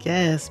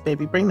 Yes,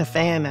 baby, bring the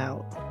fan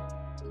out.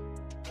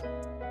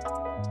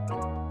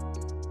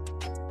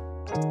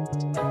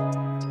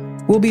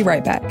 We'll be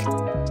right back.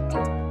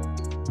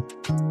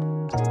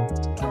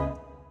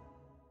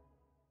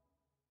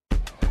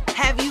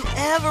 Have you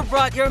ever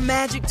brought your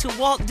magic to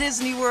Walt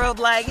Disney World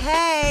like,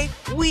 hey,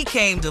 we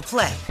came to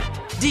play?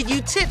 Did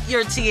you tip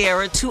your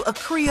tiara to a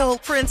Creole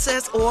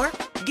princess or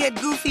get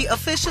goofy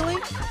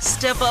officially?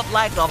 Step up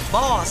like a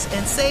boss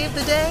and save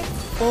the day?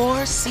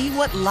 Or see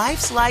what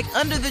life's like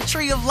under the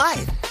tree of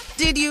life?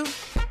 Did you?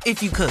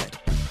 If you could.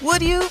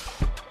 Would you?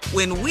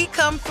 When we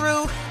come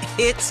through,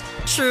 it's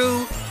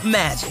true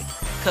magic.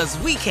 'Cause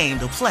we came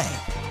to play.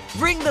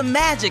 Bring the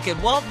magic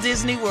at Walt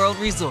Disney World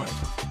Resort.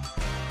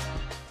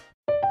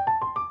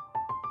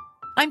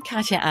 I'm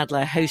Katya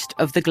Adler, host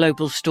of The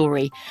Global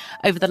Story.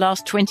 Over the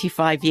last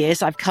 25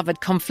 years, I've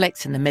covered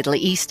conflicts in the Middle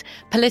East,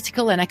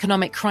 political and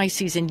economic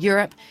crises in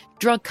Europe,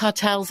 drug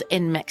cartels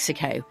in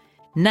Mexico.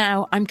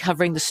 Now I'm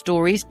covering the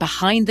stories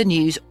behind the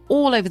news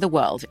all over the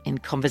world in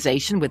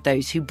conversation with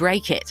those who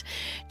break it.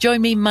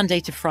 Join me Monday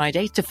to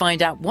Friday to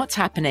find out what's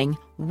happening,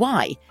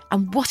 why,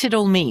 and what it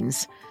all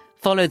means.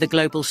 Follow The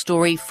Global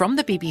Story from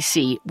the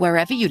BBC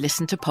wherever you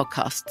listen to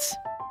podcasts.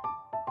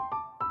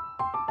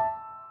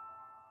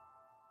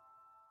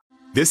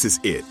 This is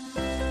it.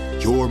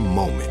 Your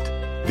moment.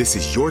 This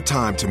is your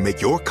time to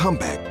make your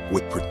comeback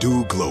with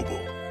Purdue Global.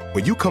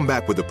 When you come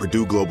back with a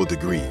Purdue Global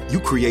degree, you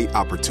create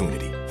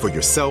opportunity for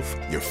yourself,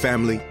 your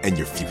family, and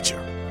your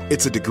future.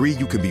 It's a degree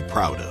you can be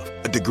proud of,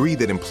 a degree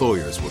that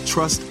employers will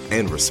trust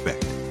and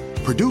respect.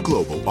 Purdue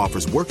Global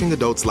offers working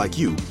adults like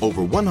you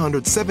over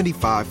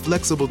 175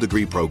 flexible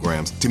degree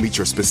programs to meet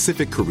your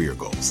specific career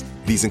goals.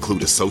 These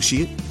include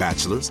associate,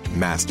 bachelor's,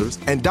 master's,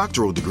 and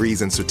doctoral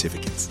degrees and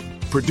certificates.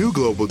 Purdue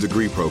Global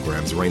degree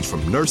programs range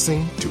from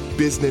nursing to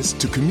business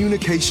to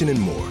communication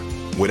and more.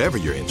 Whatever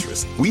your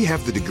interest, we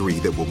have the degree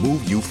that will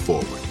move you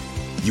forward.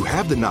 You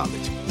have the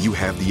knowledge, you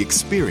have the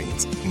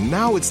experience.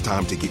 Now it's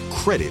time to get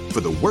credit for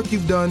the work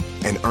you've done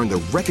and earn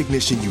the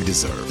recognition you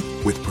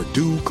deserve with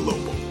Purdue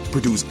Global,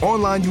 Purdue's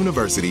online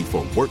university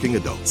for working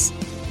adults.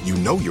 You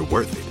know you're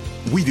worth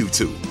it. We do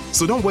too.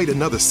 So don't wait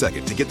another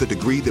second to get the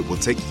degree that will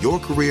take your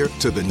career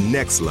to the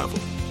next level.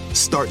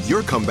 Start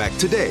your comeback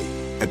today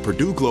at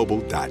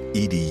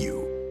purdueglobal.edu.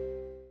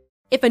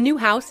 If a new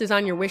house is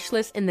on your wish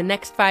list in the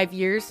next 5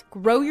 years,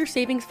 grow your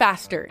savings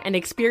faster and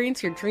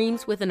experience your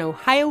dreams with an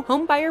Ohio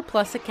Homebuyer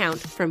Plus account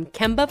from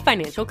Kemba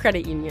Financial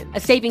Credit Union. A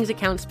savings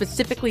account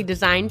specifically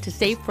designed to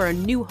save for a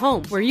new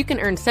home where you can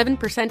earn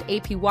 7%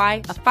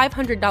 APY, a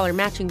 $500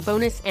 matching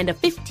bonus, and a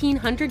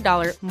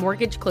 $1,500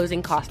 mortgage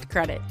closing cost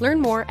credit. Learn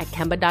more at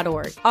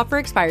Kemba.org. Offer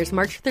expires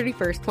March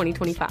 31st,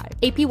 2025.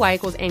 APY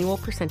equals annual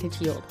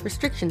percentage yield.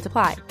 Restrictions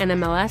apply.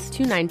 NMLS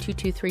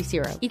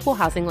 292230. Equal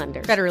housing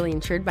lender. Federally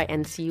insured by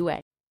NCUA.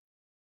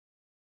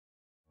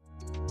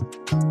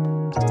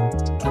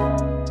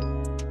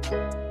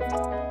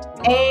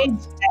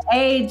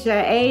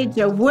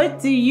 Asia, what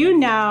do you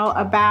know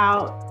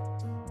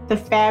about the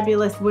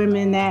fabulous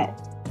women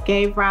that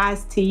gave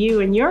rise to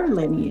you and your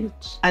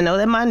lineage? I know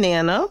that my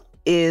Nana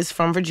is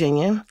from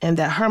Virginia and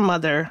that her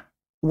mother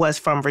was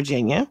from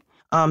Virginia,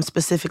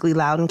 specifically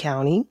Loudoun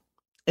County.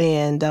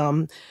 And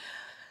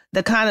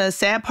the kind of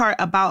sad part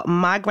about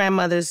my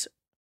grandmother's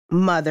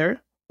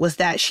mother was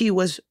that she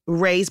was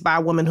raised by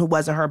a woman who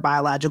wasn't her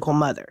biological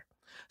mother.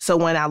 So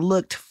when I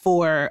looked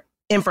for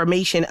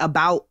information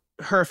about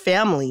her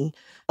family,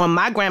 on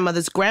my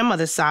grandmother's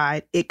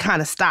side, it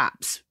kind of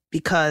stops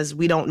because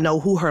we don't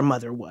know who her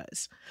mother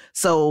was.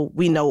 So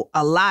we know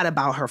a lot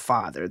about her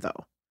father,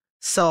 though.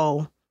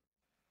 So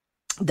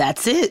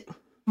that's it.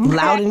 Okay.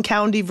 Loudoun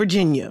County,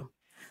 Virginia.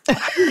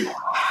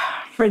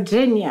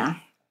 Virginia.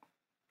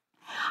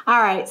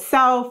 All right.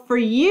 So for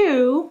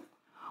you,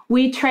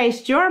 we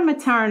traced your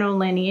maternal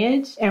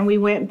lineage and we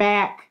went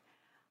back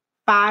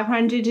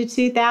 500 to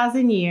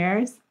 2,000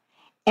 years.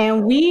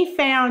 And we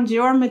found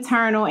your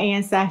maternal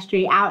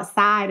ancestry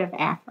outside of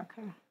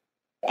Africa.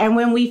 And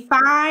when we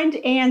find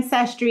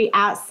ancestry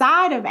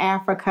outside of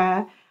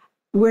Africa,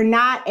 we're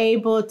not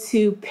able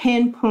to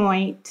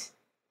pinpoint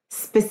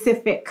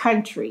specific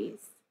countries.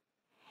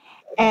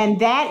 And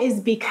that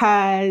is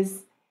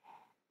because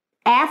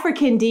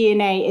African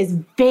DNA is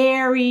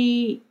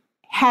very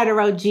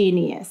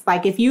heterogeneous.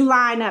 Like if you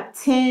line up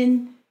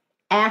 10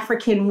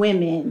 African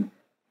women,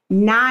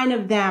 9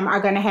 of them are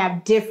going to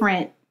have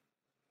different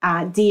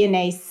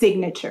DNA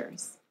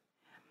signatures.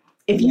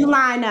 If you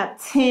line up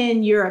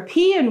 10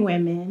 European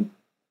women,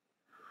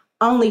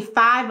 only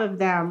 5 of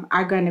them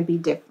are going to be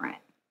different.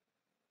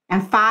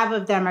 And 5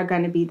 of them are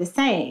going to be the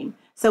same.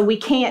 So we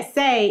can't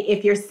say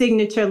if your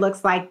signature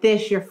looks like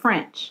this, you're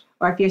French.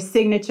 Or if your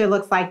signature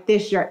looks like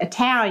this, you're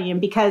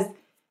Italian, because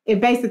it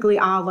basically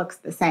all looks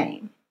the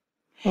same.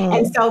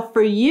 And so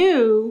for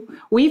you,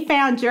 we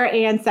found your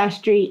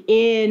ancestry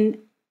in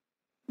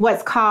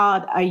what's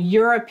called a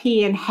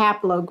European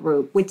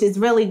haplogroup, which is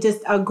really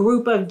just a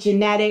group of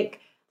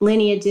genetic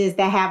lineages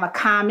that have a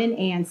common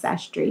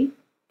ancestry.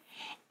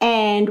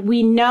 And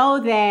we know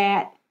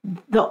that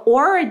the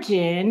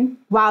origin,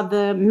 while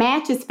the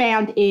match is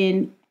found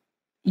in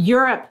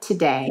Europe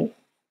today,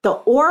 the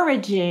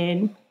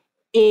origin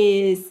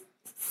is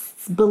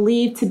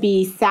believed to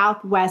be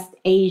Southwest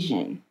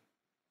Asian.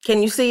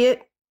 Can you see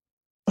it?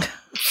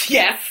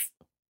 Yes.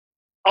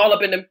 All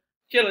up in them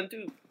chilling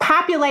too.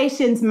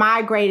 Populations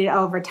migrated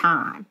over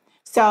time.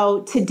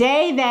 So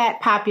today that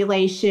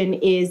population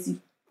is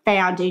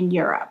found in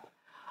Europe.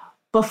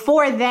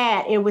 Before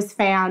that, it was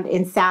found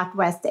in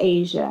Southwest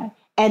Asia.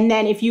 And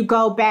then if you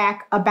go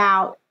back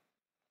about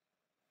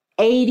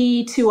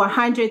 80 to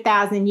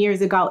 100,000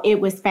 years ago,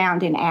 it was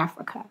found in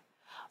Africa.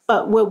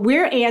 But what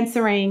we're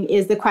answering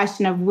is the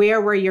question of where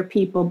were your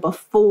people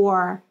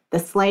before the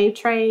slave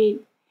trade?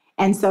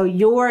 And so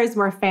yours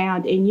were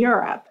found in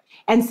Europe.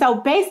 And so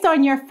based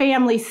on your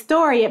family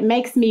story, it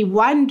makes me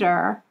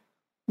wonder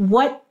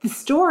what the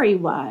story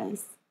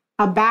was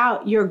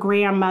about your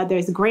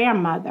grandmother's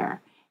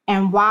grandmother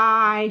and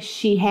why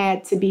she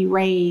had to be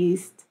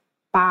raised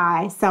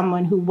by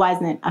someone who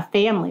wasn't a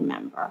family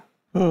member.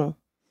 And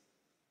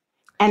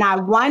I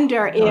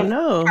wonder if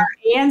her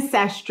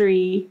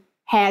ancestry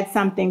had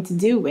something to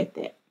do with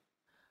it.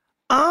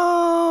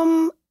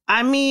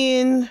 I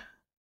mean,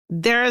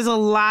 there's a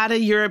lot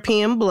of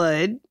European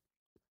blood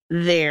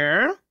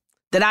there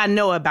that I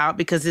know about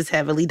because it's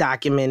heavily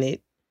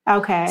documented.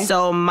 Okay.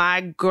 So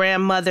my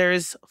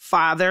grandmother's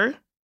father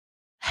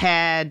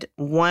had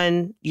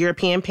one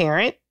European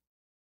parent.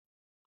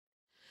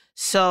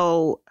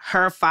 So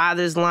her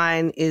father's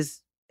line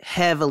is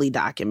heavily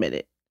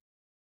documented.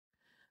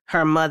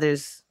 Her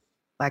mother's,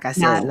 like I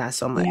said, not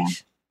so much.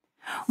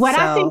 Yeah. What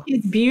I think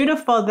is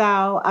beautiful,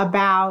 though,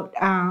 about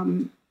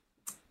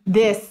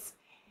this,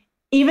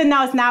 even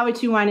though it's not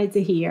what you wanted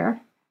to hear.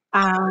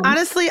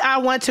 Honestly, I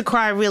want to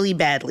cry really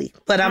badly,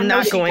 but I'm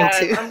not going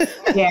to.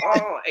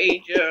 Oh,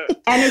 Asia.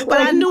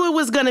 But I knew it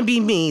was going to be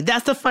me.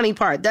 That's the funny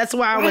part. That's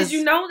why How did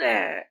you know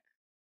that?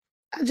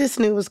 I just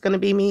knew it was going to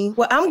be me.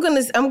 Well, I'm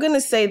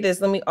gonna say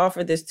this. Let me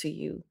offer this to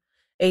you,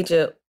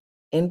 Asia,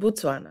 in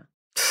Botswana.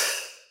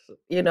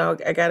 You know,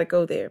 I got to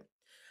go there.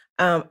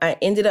 I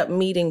ended up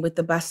meeting with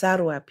the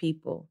Basarwa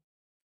people,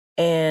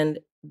 and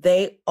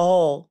they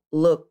all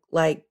look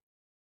like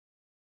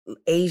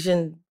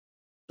Asian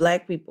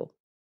Black people.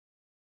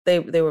 They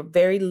were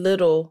very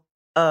little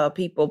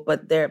people,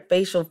 but their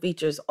facial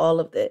features, all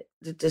of that,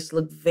 just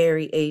look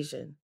very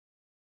Asian.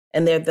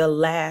 And they're the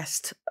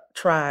last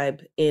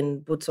tribe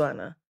in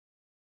Botswana,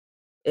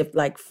 if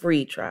like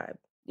free tribe,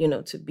 you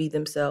know, to be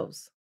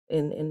themselves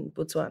in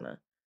Botswana.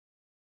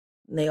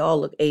 And they all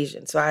look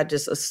Asian. So I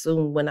just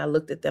assumed when I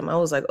looked at them, I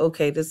was like,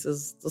 okay, this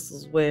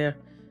is where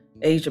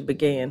Asia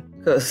began.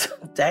 Because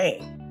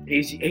dang.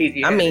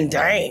 Asiatic. I mean,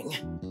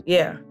 dang.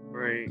 Yeah.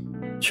 Right.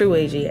 True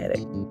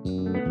Asiatic.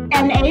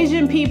 And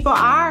Asian people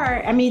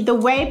are, I mean, the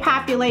way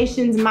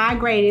populations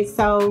migrated,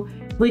 so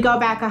we go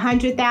back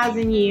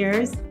 100,000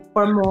 years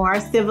or more,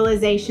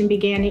 civilization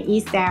began in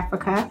East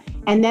Africa.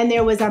 And then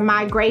there was a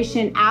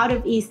migration out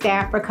of East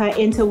Africa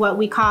into what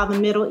we call the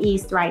Middle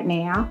East right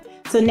now.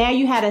 So now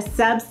you had a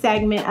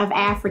subsegment of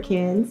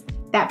Africans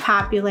that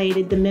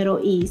populated the Middle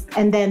East.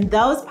 And then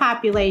those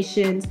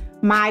populations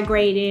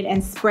migrated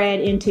and spread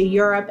into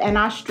Europe and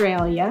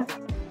Australia.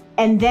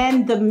 And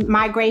then the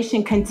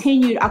migration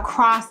continued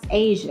across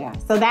Asia.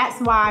 So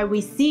that's why we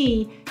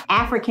see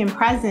African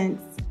presence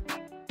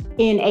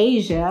in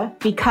Asia,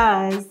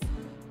 because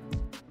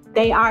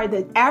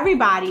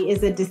everybody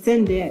is a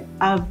descendant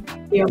of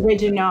the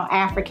original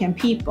African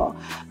people.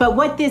 But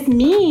what this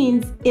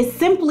means is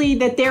simply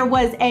that there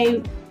was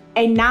a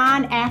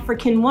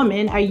non-African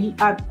woman,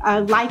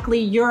 a likely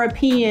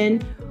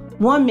European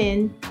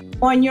woman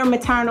on your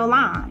maternal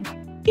line.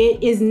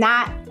 It is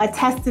not a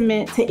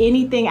testament to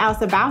anything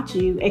else about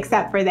you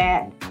except for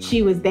that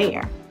she was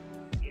there.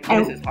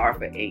 And this is hard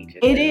for Asia.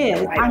 It is.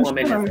 The white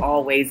woman is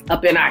always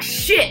up in our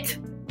shit,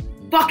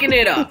 fucking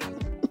it up.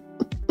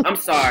 I'm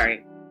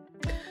sorry.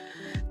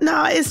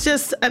 No, it's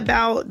just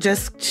about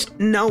just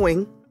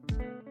knowing.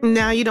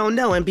 Now you don't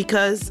know him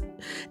because,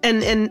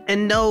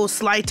 and no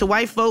slight to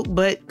white folk,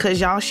 but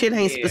because y'all shit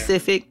ain't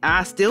specific,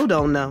 I still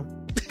don't know.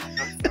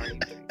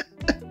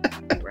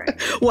 Right.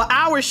 Well,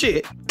 our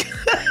shit.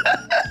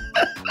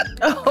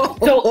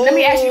 So let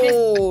me ask you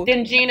this,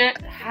 then Gina,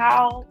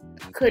 how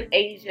could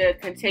Asia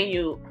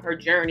continue her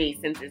journey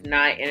since it's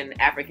not in an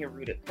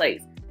African-rooted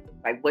place?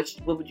 Like, what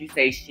would you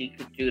say she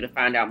could do to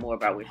find out more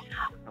about where she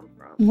comes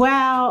from?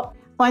 Well,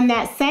 on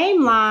that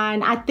same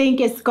line, I think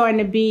it's going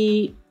to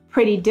be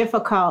pretty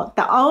difficult.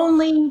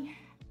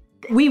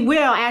 We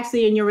will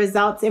actually in your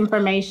results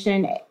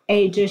information,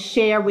 just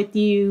share with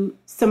you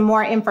some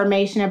more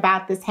information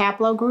about this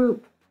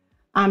haplogroup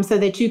so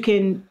that you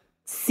can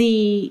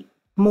see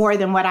more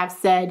than what I've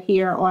said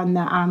here on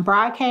the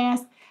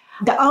broadcast.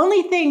 The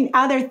only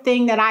other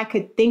thing that I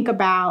could think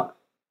about,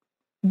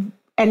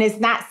 and it's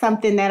not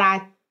something that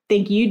I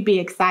think you'd be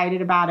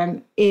excited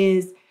about,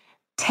 is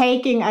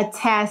taking a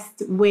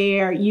test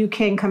where you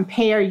can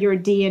compare your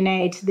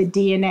DNA to the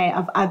DNA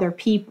of other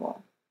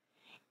people.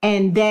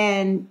 And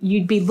then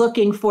you'd be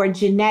looking for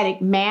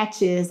genetic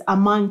matches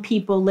among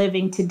people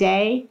living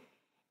today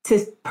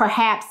to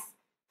perhaps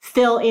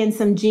fill in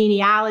some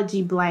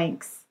genealogy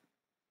blanks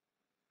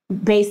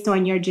based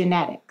on your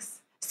genetics.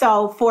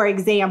 So, for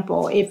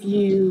example, if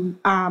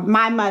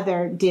my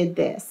mother did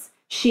this.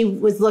 She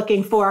was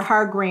looking for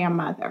her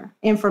grandmother,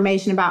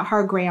 information about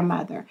her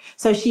grandmother.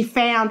 So she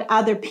found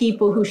other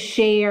people who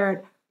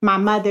shared my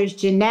mother's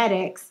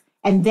genetics,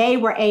 and they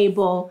were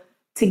able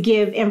to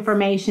give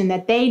information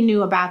that they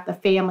knew about the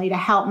family to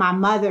help my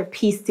mother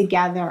piece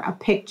together a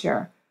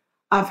picture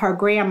of her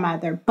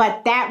grandmother.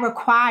 But that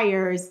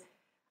requires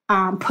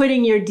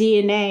putting your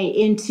DNA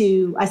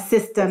into a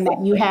system that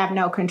you have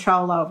no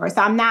control over.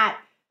 So I'm not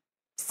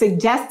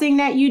suggesting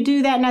that you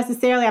do that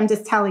necessarily. I'm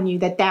just telling you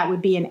that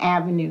would be an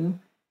avenue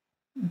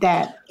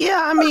that. Yeah,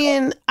 I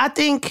mean, I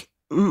think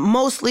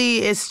mostly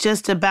it's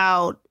just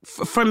about,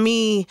 for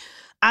me,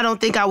 I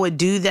don't think I would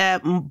do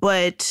that,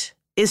 but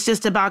it's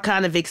just about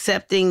kind of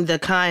accepting the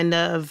kind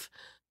of,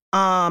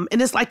 and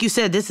it's like you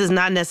said, this is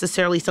not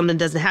necessarily something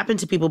that doesn't happen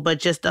to people, but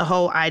just the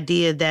whole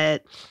idea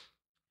that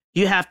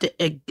you have to,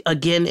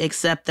 again,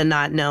 accept the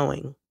not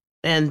knowing.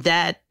 And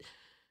that,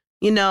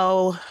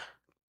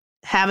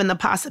 having the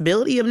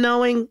possibility of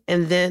knowing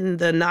and then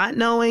the not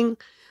knowing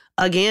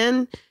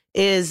again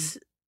is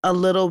a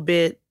little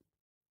bit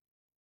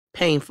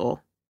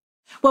painful.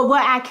 Well,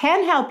 what I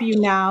can help you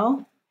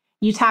know,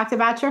 you talked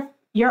about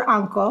your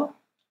uncle.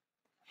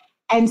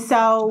 And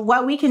so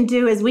what we can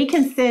do is we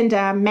can send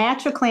a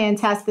matriclan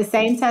test, the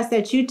same test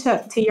that you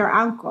took, to your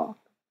uncle.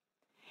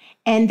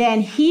 And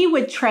then he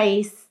would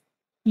trace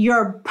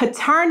your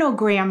paternal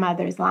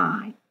grandmother's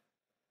line.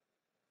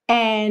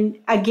 And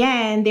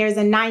again, there's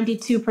a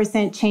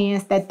 92%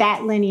 chance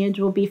that lineage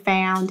will be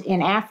found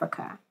in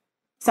Africa.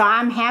 So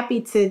I'm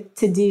happy to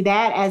do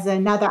that as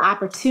another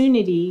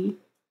opportunity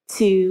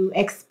to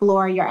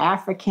explore your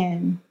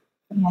African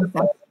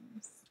ancestors.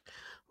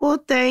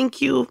 Well,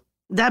 thank you.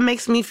 That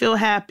makes me feel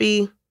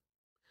happy.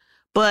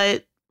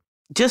 But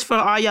just for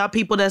all y'all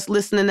people that's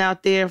listening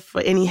out there, for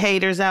any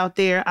haters out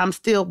there, I'm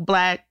still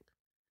Black.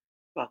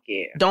 Fuck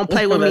yeah. Don't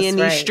play with me in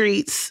these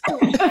streets. Do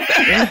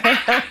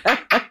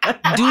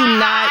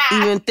not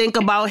even think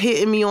about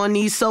hitting me on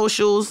these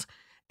socials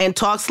and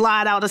talk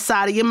slide out the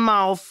side of your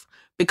mouth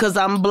because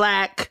I'm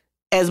Black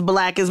as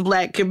Black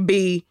can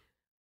be.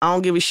 I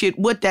don't give a shit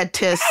what that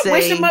test say.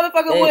 Wish a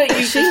motherfucker would.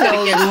 She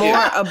knows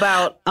more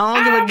about I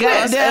don't give a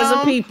goddamn as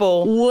a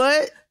people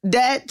what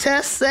that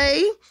test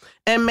say.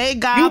 And may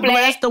God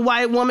bless the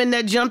white woman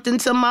that jumped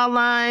into my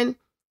line.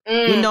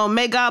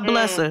 May God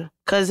bless her.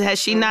 Because has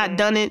she not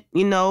done it,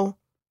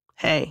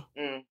 hey,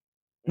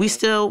 we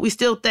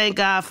still thank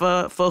God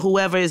for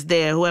whoever is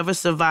there, whoever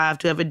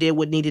survived, whoever did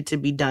what needed to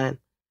be done.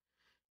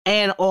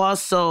 And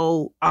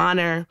also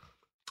honor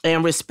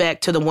and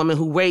respect to the woman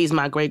who raised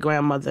my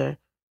great-grandmother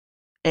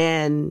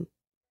and,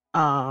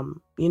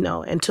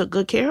 and took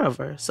good care of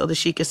her so that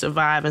she could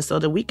survive and so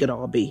that we could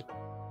all be.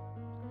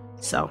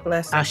 So,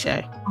 Ashe.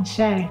 Ashe.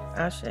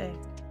 Ashe.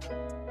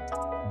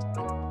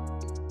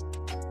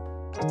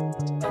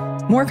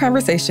 More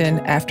conversation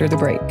after the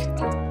break.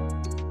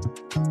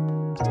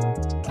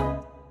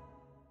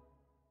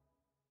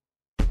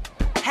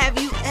 Have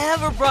you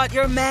ever brought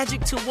your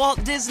magic to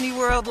Walt Disney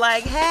World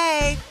like,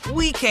 hey,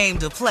 we came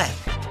to play?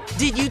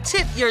 Did you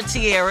tip your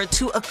tiara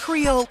to a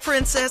Creole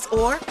princess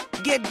or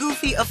get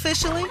goofy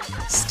officially?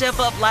 Step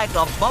up like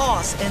a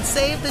boss and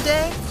save the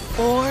day?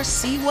 Or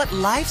see what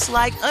life's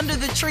like under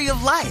the tree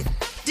of life?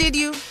 Did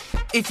you?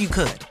 If you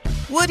could.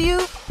 Would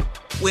you?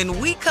 When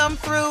we come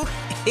through,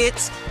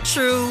 it's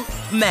true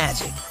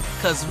magic.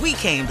 'Cause we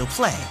came to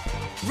play.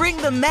 Bring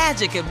the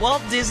magic at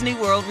Walt Disney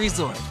World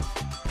Resort.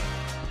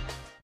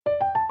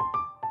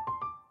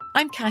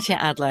 I'm Katya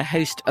Adler,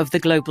 host of The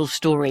Global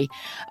Story.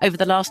 Over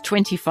the last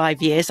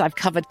 25 years, I've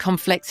covered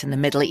conflicts in the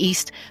Middle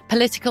East,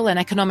 political and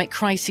economic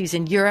crises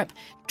in Europe,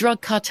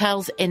 drug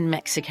cartels in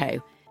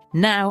Mexico.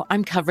 Now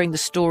I'm covering the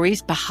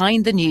stories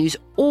behind the news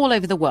all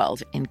over the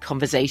world in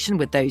conversation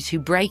with those who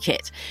break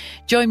it.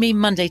 Join me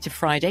Monday to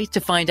Friday to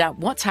find out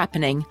what's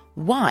happening,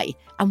 why,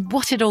 and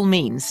what it all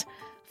means.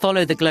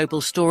 Follow The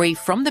Global Story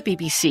from the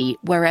BBC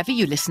wherever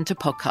you listen to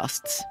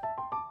podcasts.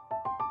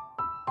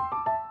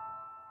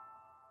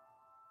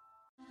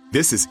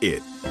 This is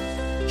it.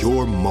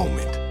 Your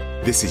moment.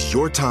 This is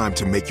your time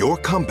to make your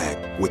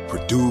comeback with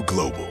Purdue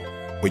Global.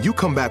 When you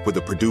come back with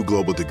a Purdue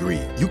Global degree,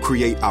 you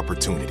create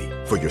opportunity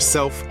for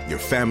yourself, your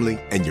family,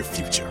 and your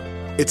future.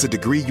 It's a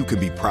degree you can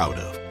be proud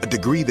of, a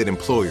degree that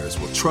employers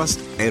will trust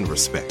and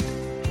respect.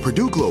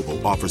 Purdue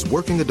Global offers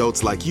working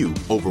adults like you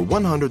over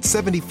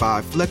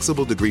 175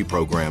 flexible degree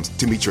programs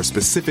to meet your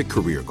specific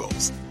career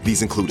goals.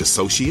 These include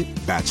associate,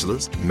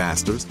 bachelor's,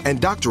 master's, and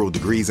doctoral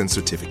degrees and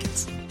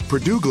certificates.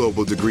 Purdue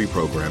Global degree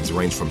programs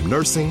range from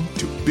nursing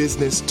to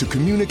business to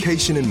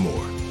communication and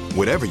more.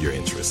 Whatever your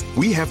interest,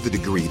 we have the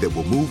degree that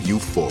will move you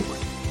forward.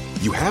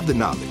 You have the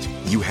knowledge,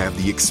 you have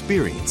the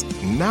experience.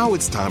 Now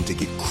it's time to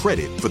get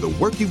credit for the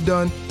work you've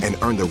done and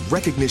earn the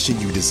recognition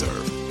you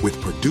deserve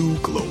with Purdue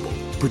Global,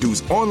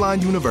 Purdue's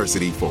online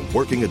university for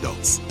working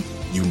adults.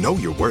 You know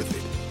you're worth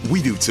it.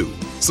 We do too.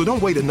 So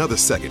don't wait another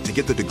second to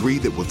get the degree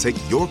that will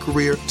take your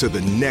career to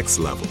the next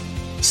level.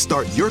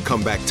 Start your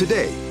comeback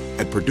today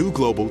at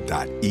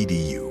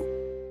purdueglobal.edu.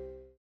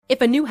 If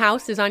a new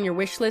house is on your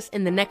wish list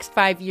in the next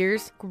 5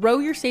 years, grow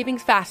your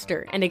savings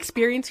faster and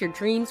experience your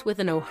dreams with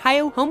an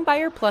Ohio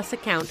Homebuyer Plus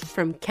account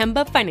from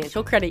Kemba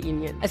Financial Credit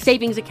Union. A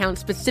savings account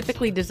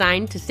specifically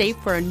designed to save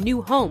for a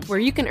new home, where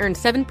you can earn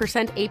 7%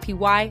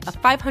 APY,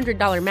 a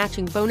 $500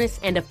 matching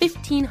bonus, and a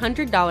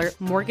 $1,500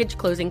 mortgage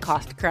closing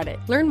cost credit.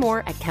 Learn more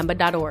at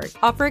Kemba.org.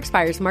 Offer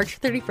expires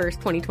March 31st,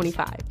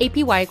 2025.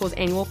 APY equals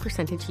annual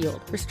percentage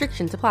yield.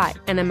 Restrictions apply.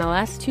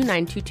 NMLS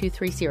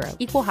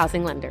 292230. Equal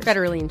housing lender.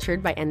 Federally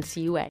insured by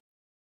NCUA.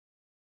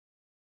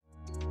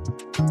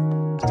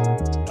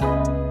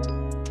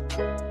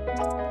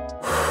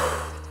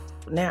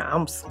 Now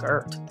I'm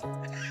scared.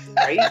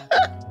 Right?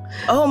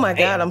 Oh my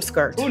God, I'm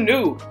scared. Who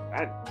knew?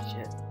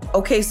 Shit.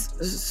 Okay,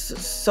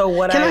 so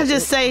what Can I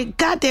just say,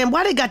 goddamn,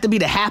 why they got to be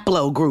the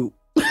Haplo group?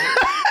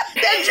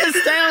 That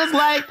just sounds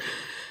like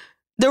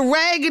the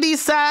raggedy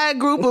side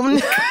group of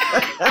the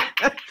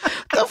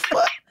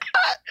fuck.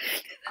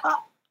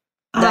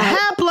 The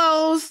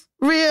Haplos,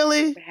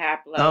 really? The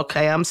Haplos.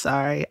 Okay, I'm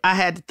sorry. I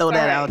had to throw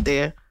that out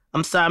there.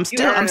 I'm sorry.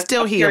 I'm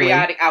still healing.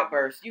 Periodic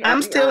outburst.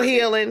 I'm still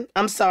healing.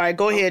 I'm sorry.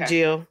 Go ahead,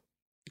 Jill.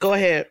 Go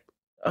ahead.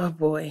 Oh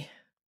boy.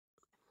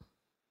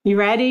 You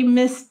ready,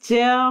 Miss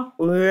Jill?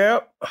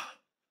 Yep.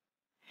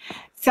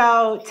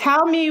 So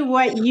tell me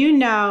what you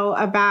know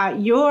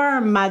about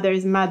your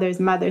mother's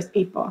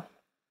people.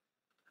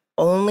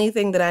 Only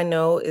thing that I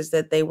know is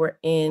that they were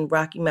in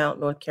Rocky Mount,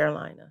 North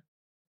Carolina,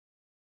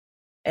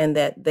 and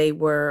that they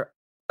were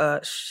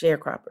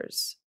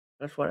sharecroppers.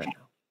 That's what I know.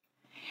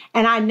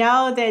 And I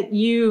know that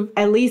you've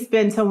at least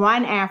been to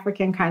one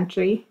African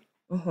country,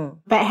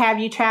 but have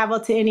you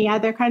traveled to any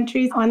other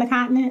countries on the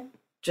continent?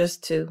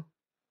 Just two.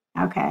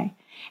 Okay.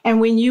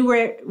 And when you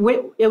were,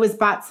 it was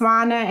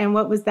Botswana, and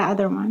what was the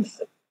other one?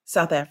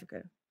 South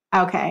Africa.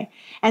 Okay.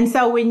 And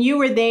so when you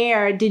were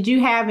there, did you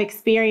have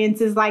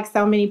experiences like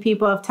so many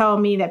people have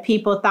told me that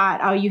people thought,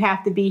 oh, you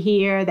have to be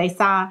here? They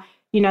saw,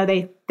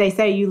 they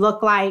say you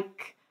look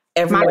like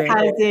everywhere. My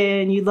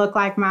cousin, you look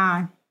like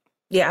mine.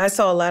 Yeah, I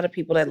saw a lot of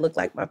people that look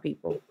like my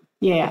people.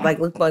 Yeah. Like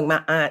look like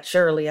my Aunt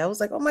Shirley. I was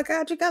like, oh my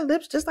God, you got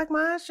lips just like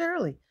my Aunt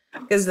Shirley.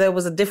 Because there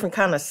was a different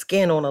kind of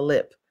skin on a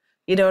lip.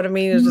 You know what I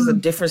mean? It was just a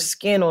different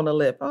skin on the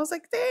lip. I was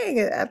like, dang,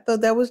 I thought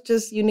that was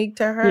just unique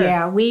to her.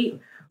 Yeah,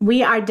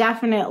 we are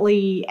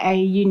definitely a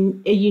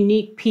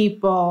unique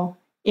people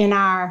in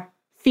our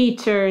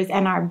features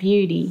and our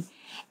beauty.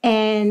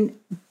 And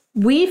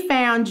we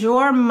found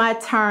your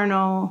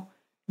maternal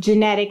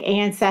genetic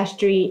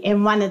ancestry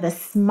in one of the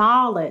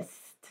smallest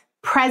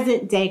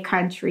present-day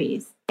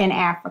countries in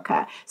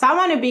Africa. So I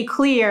want to be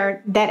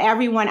clear that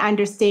everyone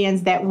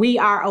understands that we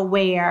are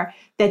aware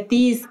that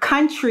these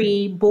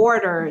country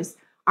borders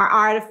are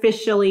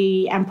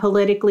artificially and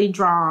politically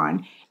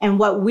drawn. And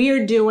what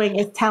we're doing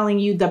is telling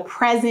you the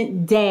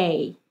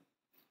present-day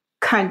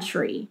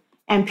country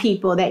and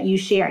people that you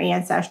share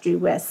ancestry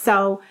with.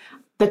 So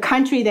the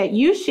country that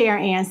you share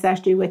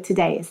ancestry with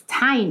today is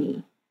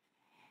tiny.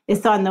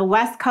 It's on the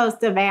west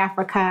coast of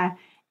Africa.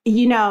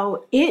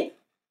 It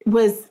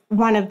was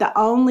one of the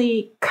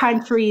only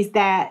countries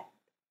that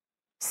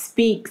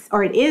speaks,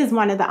 or it is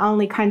one of the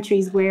only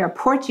countries where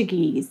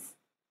Portuguese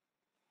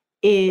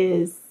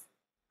is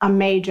a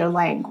major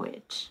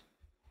language.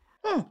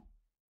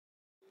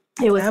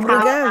 It was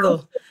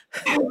Obrigado.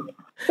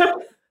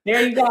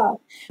 There you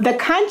go. The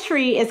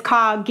country is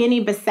called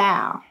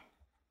Guinea-Bissau.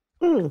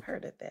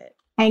 Heard of that.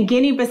 And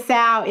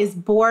Guinea-Bissau is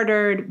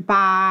bordered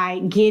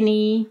by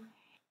Guinea.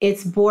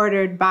 It's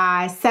bordered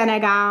by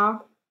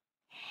Senegal.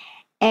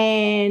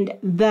 And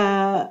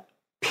the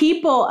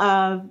people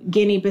of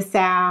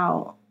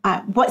Guinea-Bissau,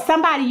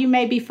 somebody you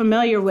may be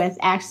familiar with,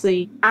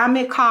 actually,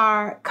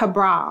 Amilcar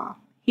Cabral.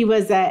 He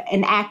was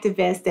an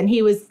activist, and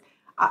he was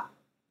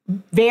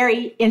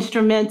very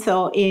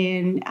instrumental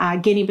in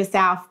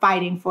Guinea-Bissau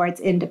fighting for its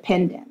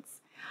independence.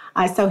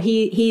 So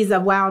he's a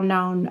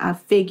well-known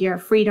figure,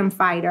 freedom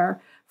fighter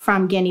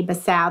from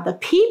Guinea-Bissau. The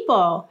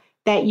people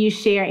that you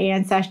share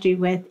ancestry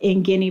with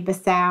in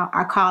Guinea-Bissau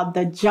are called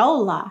the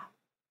Jola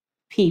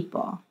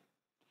people.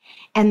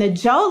 And the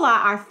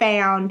Jola are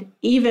found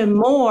even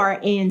more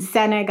in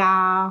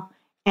Senegal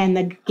and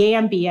the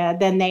Gambia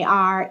than they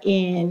are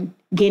in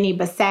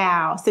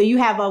Guinea-Bissau. So you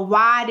have a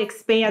wide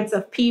expanse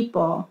of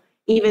people,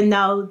 even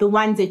though the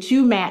ones that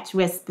you match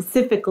with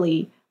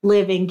specifically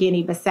live in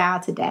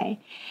Guinea-Bissau today.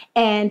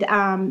 And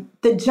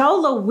the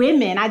Jola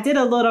women, I did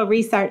a little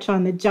research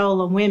on the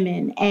Jola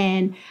women,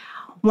 and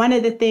one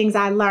of the things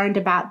I learned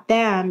about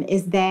them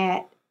is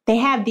that they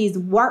have these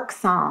work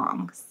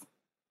songs,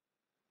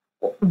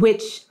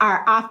 which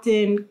are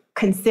often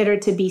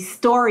considered to be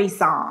story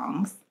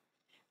songs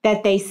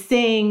that they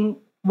sing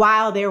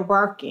while they're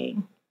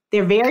working.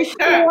 They're very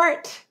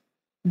short,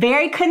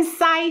 very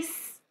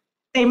concise.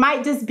 They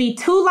might just be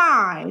 2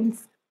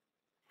 lines.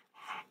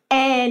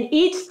 And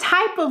each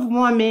type of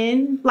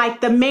woman,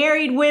 like the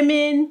married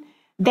women,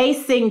 they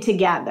sing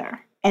together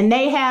and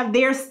they have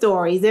their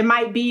stories. It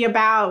might be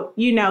about,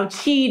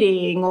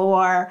 cheating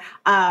or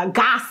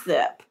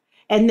gossip.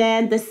 And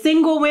then the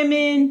single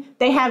women,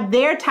 they have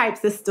their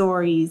types of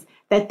stories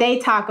that they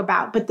talk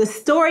about. But the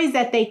stories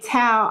that they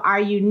tell are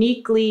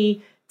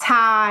uniquely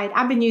tied,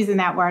 I've been using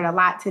that word a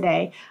lot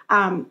today,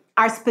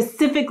 are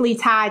specifically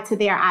tied to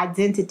their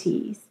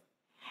identities.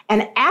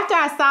 And after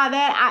I saw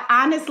that,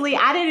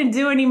 I didn't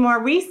do any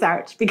more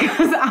research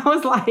because I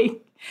was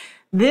like,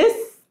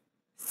 this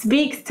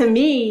speaks to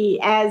me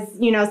as,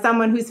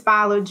 someone who's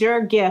followed your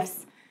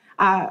gifts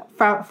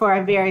for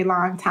a very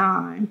long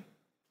time.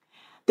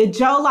 The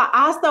Jola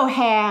also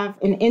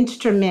have an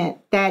instrument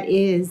that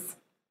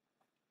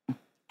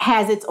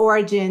has its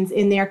origins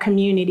in their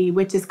community,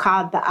 which is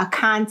called the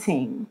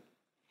akanting.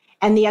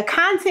 And the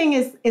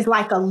akanting is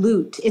like a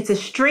lute. It's a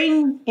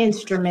string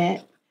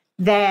instrument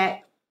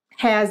that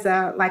has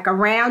a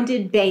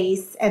rounded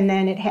bass, and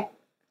then it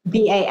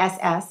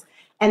bass,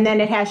 and then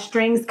it has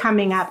strings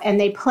coming up, and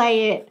they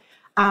play it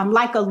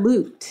like a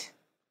lute.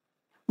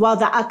 Well,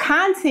 the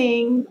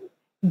akanting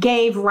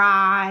gave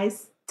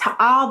rise to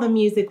all the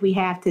music we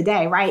have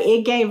today, right?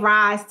 It gave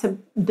rise to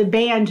the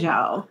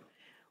banjo,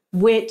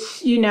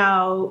 which,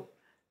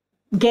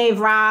 gave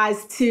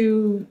rise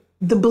to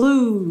the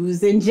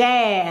blues and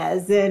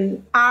jazz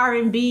and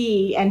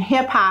R&B and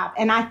hip hop.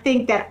 And I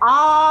think that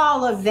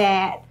all of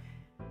that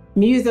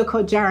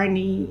musical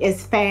journey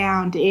is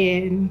found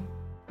in,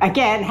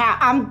 again, how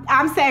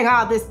I'm saying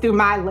all this through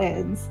my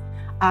lens,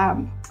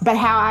 but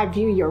how I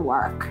view your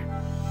work.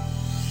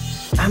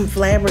 I'm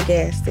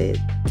flabbergasted.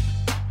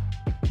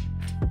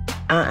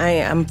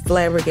 I'm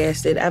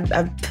flabbergasted.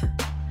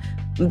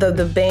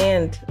 The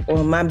band,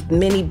 or my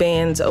many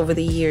bands over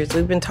the years,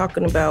 we've been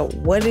talking about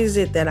what is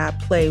it that I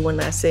play when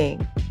I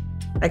sing.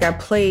 Like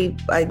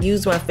I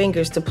use my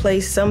fingers to play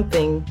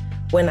something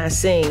when I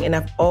sing, and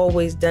I've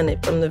always done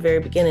it from the very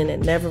beginning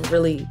and never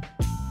really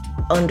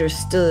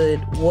understood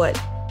what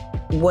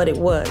it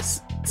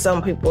was.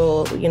 Some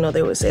people,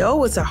 they would say,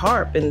 oh, it's a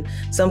harp. And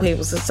some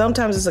people say,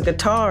 sometimes it's a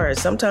guitar.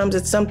 Sometimes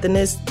it's something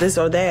this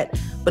or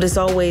that. But it's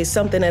always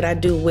something that I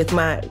do with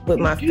my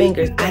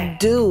fingers. I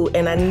do.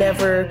 And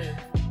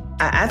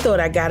I thought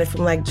I got it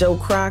from like Joe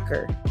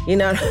Crocker.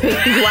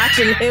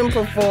 Watching him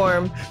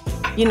perform,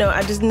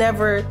 I just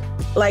never,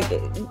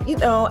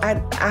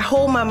 I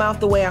hold my mouth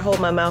the way I hold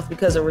my mouth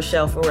because of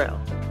Rachelle Ferrell.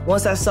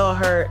 Once I saw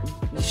her,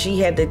 she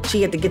had to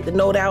get the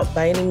note out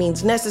by any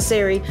means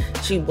necessary.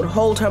 She would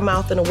hold her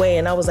mouth in a way,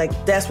 and I was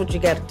like, that's what you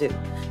got to do.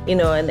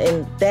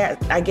 And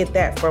that, I get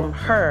that from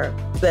her,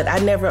 but I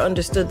never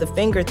understood the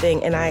finger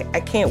thing, and I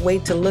can't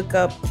wait to look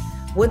up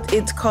what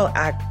it's called,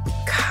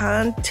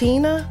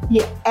 akantina?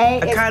 Yeah,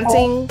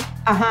 akanting?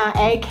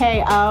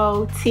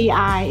 Akoting.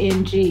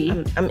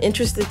 I'm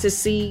interested to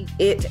see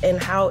it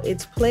and how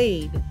it's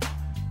played.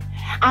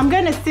 I'm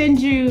going to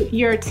send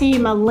your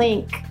team a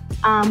link.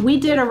 We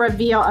did a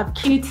reveal of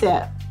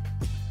Q-Tip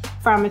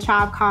from A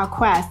Tribe Called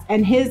Quest,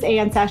 and his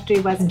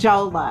ancestry was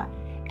Jola.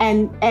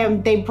 And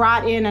they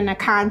brought in an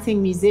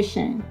akanting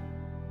musician,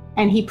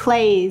 and he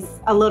plays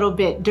a little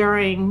bit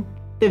during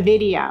the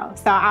video.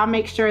 So I'll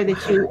make sure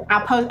that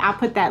I'll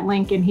put that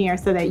link in here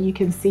so that you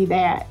can see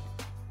that,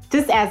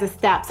 just as a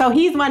step. So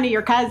he's one of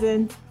your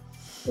cousins.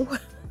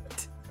 What?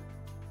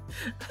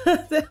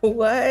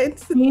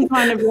 What? He's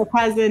one of your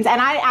cousins. And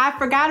I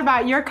forgot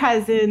about your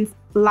cousins,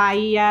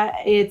 Laia.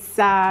 It's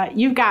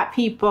you've got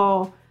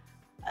people,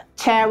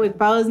 Chadwick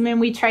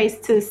Boseman, we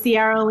traced to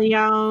Sierra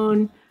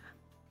Leone.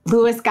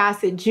 Louis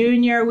Gossett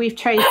Jr., we've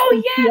traced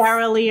to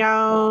Sierra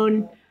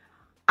Leone.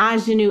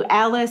 Anjanou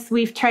Ellis,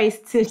 we've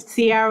traced to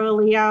Sierra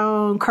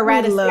Leone.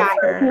 Coretta Scott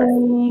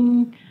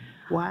King.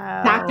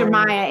 Wow. Dr.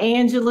 Maya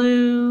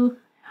Angelou.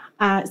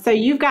 So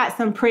you've got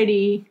some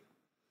pretty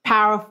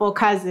powerful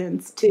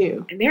cousins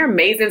too. And they're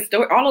amazing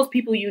story. All those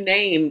people you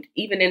named,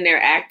 even in their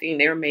acting,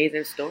 they're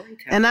amazing storytellers.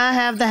 And I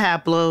have the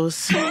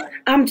haplos.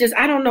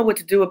 I don't know what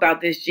to do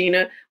about this,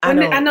 Gina. I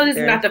know this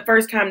is not the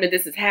first time that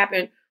this has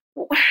happened.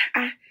 What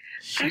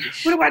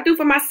do I do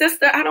for my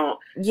sister? I don't.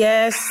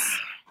 Yes.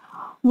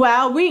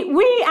 Well, we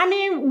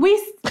listen.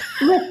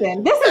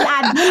 This is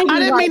identity. I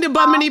didn't mean to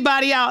bum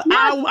anybody out.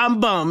 No. I'm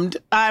bummed.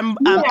 I'm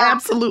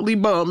absolutely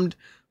bummed.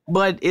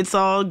 But it's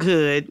all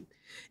good.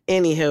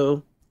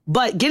 Anywho,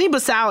 but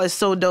Guinea-Bissau is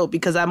so dope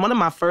because one of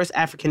my first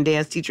African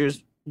dance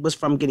teachers was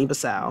from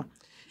Guinea-Bissau,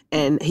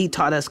 and he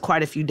taught us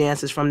quite a few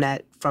dances from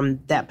that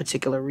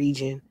particular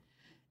region.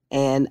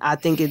 And I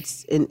think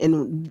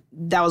and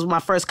that was my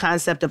first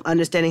concept of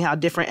understanding how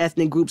different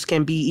ethnic groups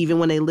can be, even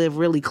when they live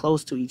really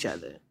close to each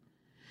other.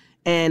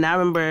 And I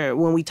remember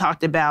when we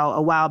talked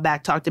about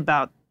Black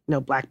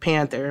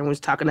Panther, and I was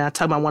talking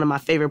about one of my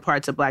favorite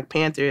parts of Black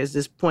Panther is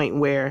this point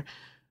where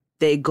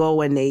they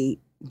go and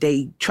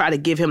they try to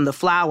give him the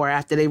flower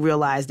after they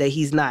realize that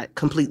he's not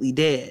completely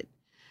dead.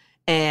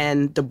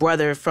 And the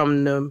brother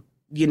from the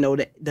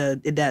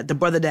the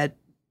brother that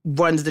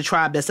runs the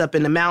tribe that's up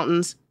in the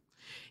mountains,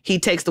 he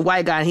takes the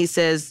white guy and he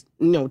says,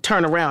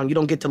 turn around. You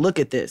don't get to look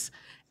at this.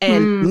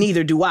 And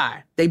neither do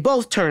I. They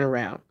both turn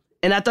around.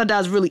 And I thought that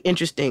was really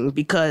interesting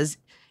because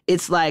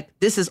it's like,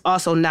 this is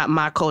also not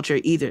my culture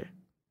either.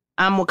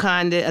 I'm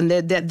Wakandan and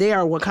they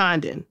are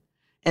Wakandan.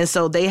 And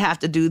so they have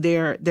to do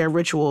their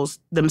rituals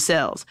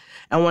themselves.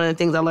 And one of the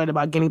things I learned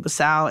about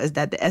Guinea-Bissau is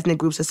that the ethnic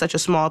groups is such a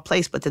small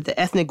place, but that the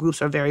ethnic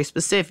groups are very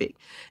specific.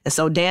 And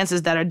so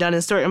dances that are done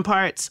in certain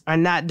parts are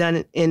not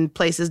done in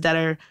places that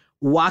are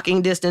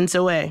walking distance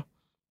away.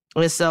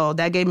 And so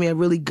that gave me a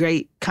really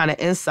great kind of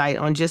insight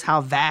on just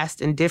how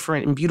vast and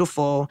different and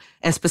beautiful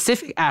and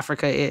specific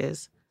Africa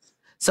is.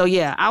 So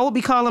yeah, I will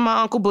be calling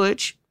my Uncle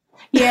Butch.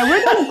 Yeah, we're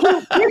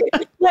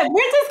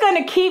just going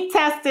to keep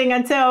testing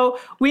until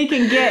we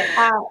can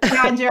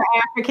find your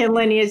African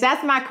lineage.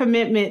 That's my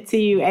commitment to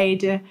you,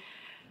 Aja.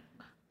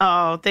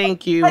 Oh,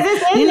 thank you.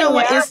 You know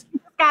what? You just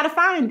got to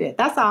find it.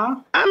 That's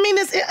all. Look at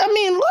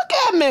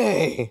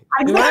me.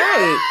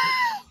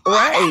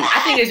 Right.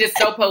 I think it's just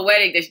so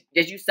poetic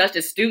that you're such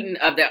a student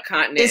of that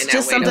continent. It's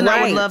just something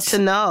I would love to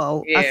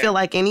know. Yeah. I feel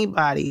like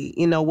anybody,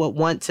 would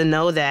want to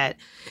know that.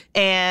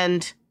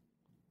 And,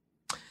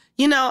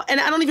 and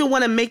I don't even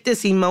want to make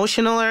this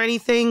emotional or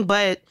anything,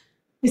 but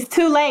it's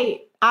too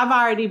late. I've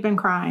already been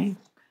crying.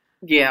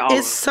 Yeah.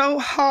 It's so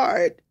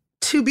hard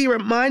to be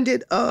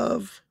reminded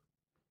of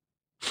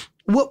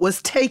what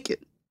was taken.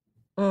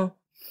 And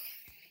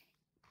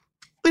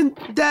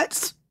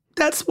that's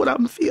what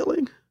I'm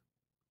feeling.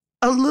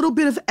 A little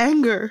bit of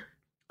anger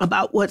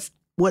about what's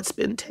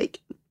been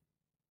taken.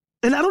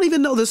 And I don't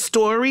even know the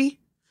story,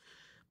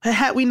 but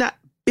had we not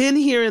been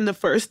here in the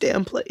first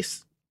damn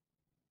place.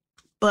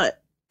 But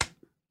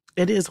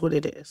it is what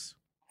it is.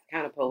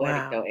 Kind of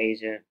poetic though,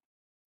 Aja.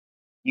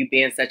 You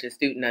being such a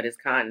student of this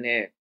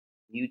continent,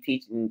 you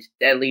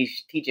at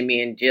least teaching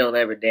me in jail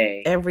every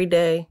day. Every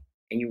day.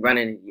 And you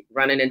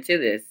running into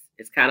this.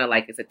 It's kind of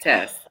like it's a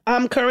test.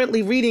 I'm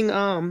currently reading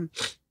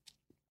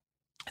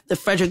the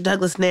Frederick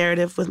Douglass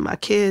narrative with my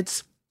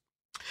kids.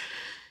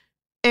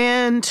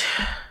 And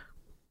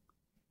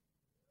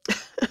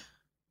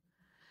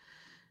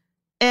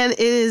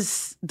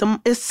it's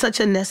such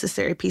a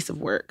necessary piece of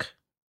work,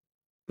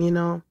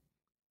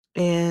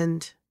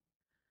 And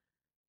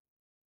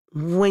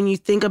when you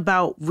think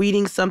about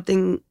reading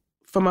something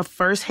from a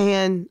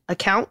firsthand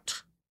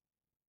account,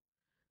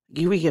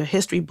 you read a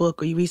history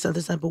book or you read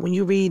something, but when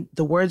you read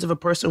the words of a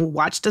person who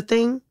watched a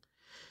thing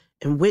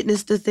and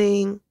witnessed a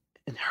thing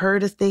and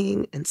heard a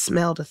thing and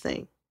smelled a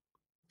thing,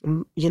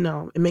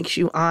 it makes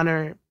you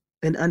honor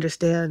and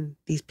understand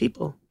these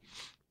people.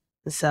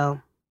 And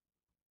so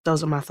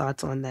those are my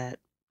thoughts on that.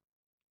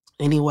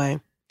 Anyway,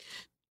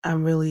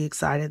 I'm really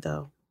excited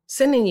though.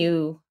 Sending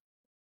you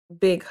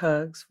big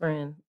hugs,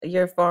 friend.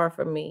 You're far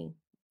from me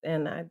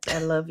and I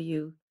love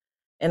you.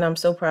 And I'm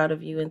so proud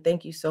of you. And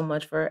thank you so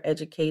much for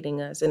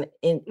educating us and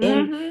in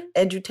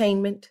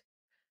edutainment,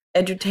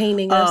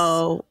 entertaining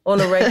us on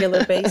a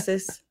regular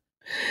basis.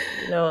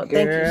 Thank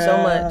you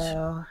so much.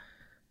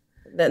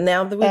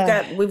 Now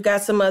that we've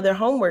got some other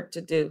homework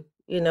to do,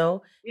 in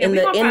the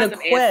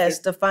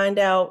quest to find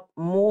out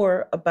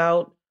more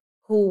about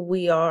who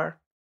we are.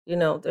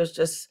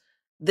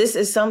 This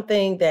is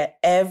something that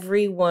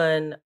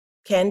everyone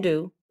can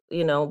do,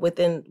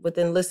 within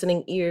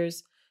listening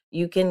ears.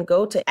 You can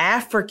go to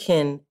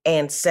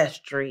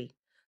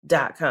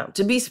AfricanAncestry.com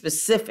to be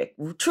specific,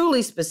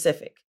 truly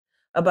specific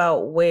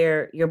about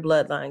where your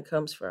bloodline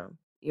comes from,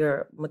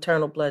 your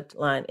maternal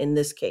bloodline in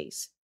this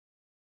case.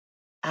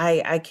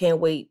 I can't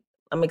wait.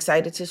 I'm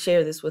excited to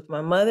share this with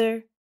my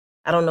mother.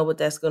 I don't know what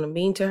that's going to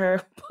mean to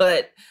her,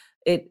 but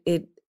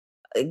it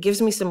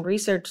gives me some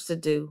research to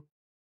do.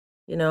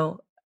 I'm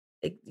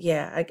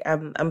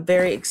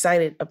very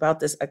excited about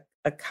this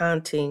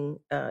accounting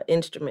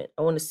instrument.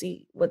 I want to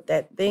see what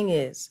that thing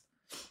is.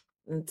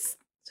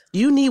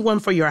 You need one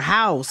for your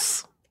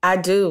house. I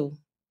do.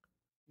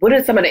 What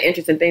are some of the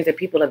interesting things that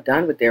people have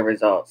done with their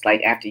results?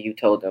 Like after you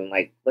told them,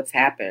 like what's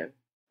happened?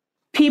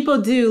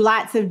 People do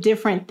lots of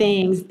different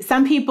things.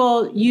 Some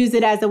people use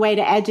it as a way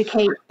to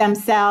educate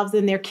themselves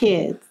and their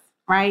kids,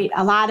 right?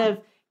 A lot of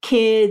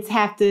kids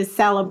have to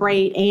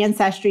celebrate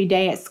Ancestry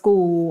Day at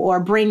school or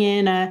bring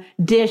in a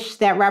dish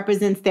that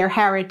represents their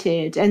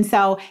heritage. And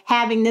so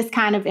having this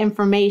kind of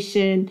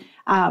information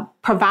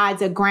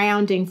provides a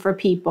grounding for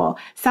people.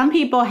 Some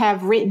people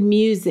have written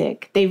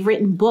music, they've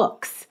written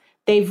books,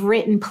 they've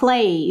written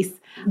plays.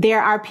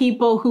 There are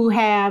people who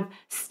have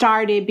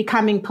started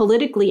becoming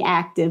politically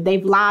active.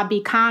 They've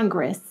lobbied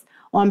Congress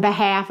on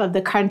behalf of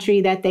the country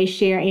that they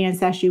share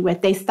ancestry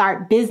with. They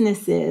start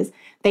businesses.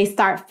 They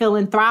start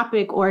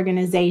philanthropic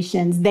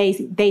organizations.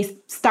 They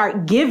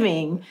start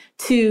giving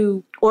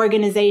to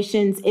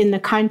organizations in the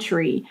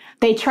country.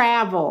 They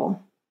travel.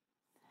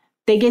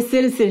 They get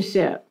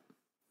citizenship.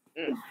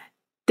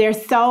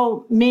 There's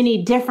so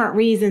many different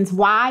reasons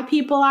why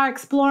people are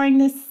exploring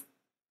this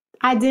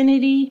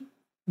identity.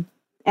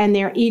 And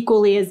there are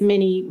equally as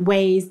many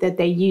ways that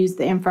they use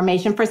the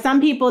information. For some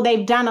people,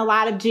 they've done a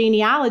lot of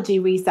genealogy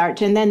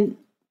research and then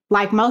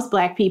like most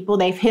Black people,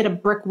 they've hit a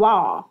brick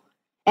wall.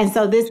 And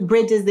so this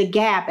bridges the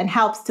gap and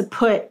helps to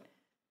put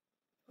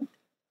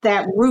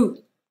that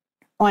root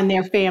on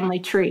their family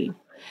tree.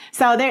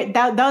 So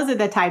those are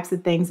the types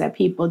of things that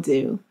people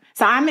do.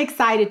 So I'm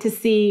excited to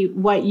see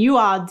what you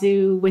all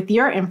do with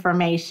your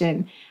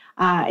information.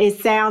 It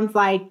sounds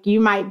like you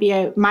might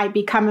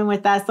be coming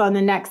with us on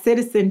the next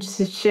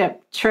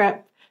citizenship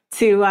trip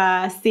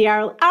to see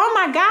our. Oh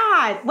my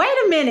God! Wait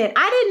a minute!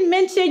 I didn't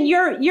mention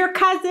your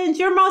cousins.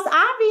 Your most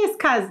obvious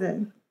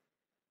cousin,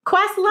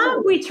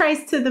 Questlove. We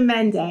trace to the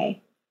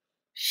Mende.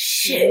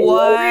 Shit!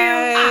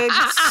 What?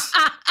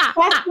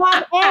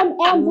 Questlove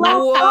and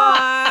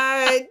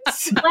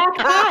Black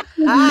Thought,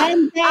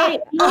 Mende,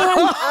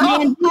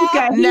 and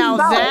Mandinka. Now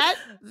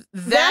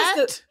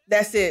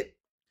that's it.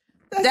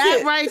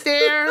 That right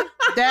there.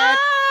 That.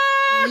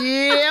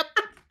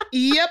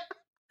 Yep.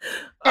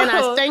 And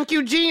I thank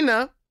you,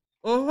 Gina.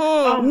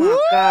 Oh my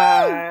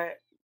God.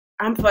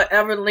 I'm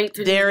forever linked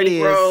to there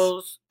these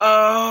Negroes.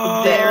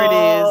 Oh, there it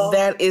is.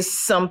 That is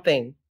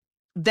something.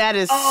 That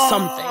is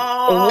something.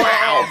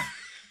 Wow.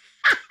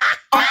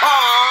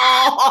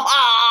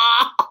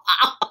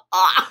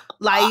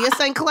 Laia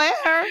St. Clair.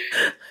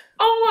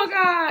 Oh my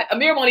God.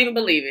 Amir won't even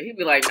believe it. He'd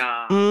be like,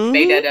 nah,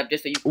 made that up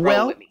just so you can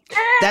roll with me.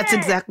 That's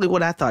exactly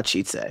what I thought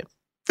she'd say.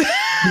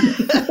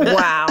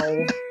 Wow.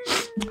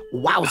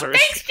 Wowzers.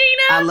 Thanks,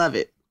 Gina. I love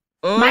it.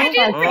 I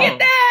didn't forget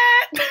that.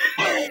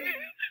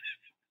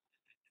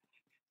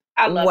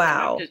 I love it.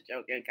 I'm just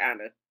joking,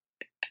 kind of.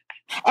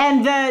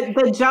 And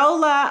the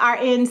Jola are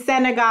in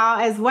Senegal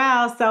as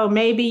well. So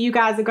maybe you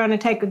guys are going to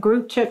take a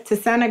group trip to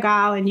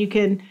Senegal and you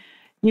can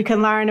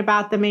learn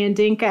about the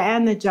Mandinka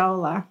and the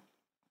Jola.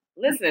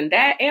 Listen,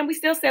 and we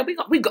still said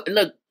we go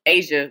look,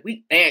 Asia,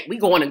 we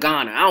going to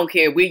Ghana. I don't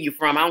care where you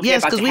from. I don't care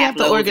about because we have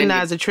to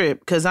organize a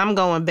trip because I'm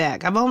going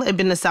back. I've only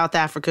been to South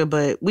Africa,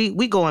 but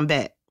we going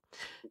back.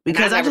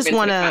 Because I just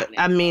want to,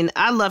 I mean,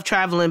 I love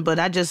traveling, but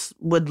I just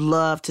would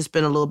love to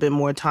spend a little bit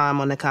more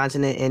time on the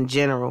continent in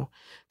general.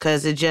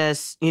 Because it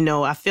just,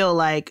 I feel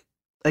like,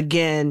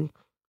 again,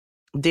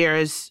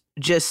 there's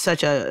just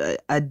such a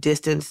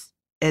distance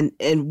and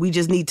we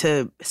just need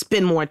to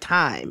spend more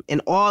time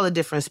in all the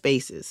different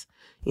spaces.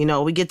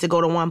 We get to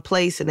go to one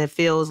place and it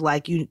feels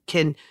like you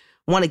can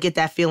want to get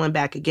that feeling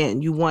back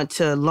again. You want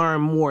to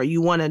learn more.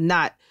 You want to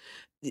not,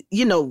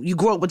 you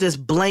grow up with this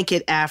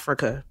blanket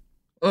Africa.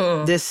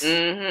 This,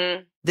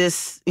 I'm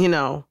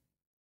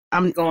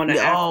going to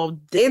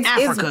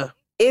Africa.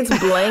 It's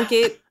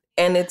blanket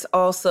and it's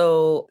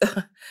also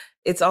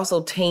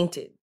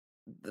tainted.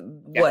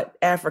 What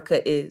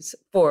Africa is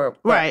for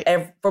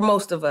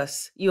most of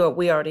us. We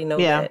already know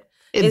that.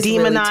 It's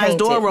demonized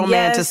really or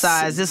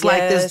romanticized. It's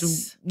like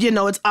this,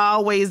 it's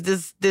always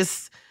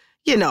this,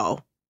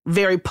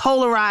 very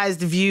polarized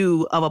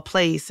view of a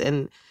place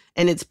and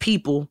its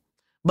people.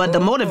 But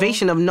the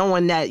motivation of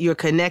knowing that you're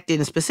connected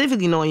and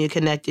specifically knowing you're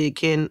connected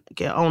can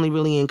only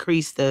really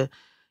increase the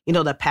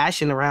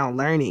passion around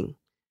learning.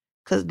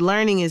 Because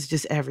learning is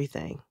just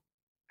everything.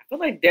 I feel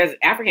like there's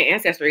African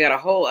ancestry got a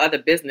whole other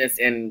business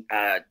in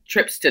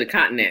trips to the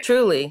continent.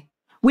 Truly.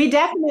 We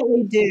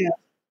definitely do.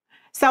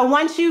 So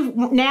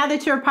now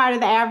that you're part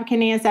of the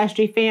African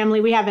Ancestry family,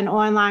 we have an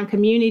online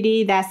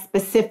community that's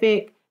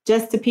specific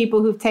just to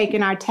people who've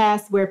taken our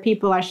tests, where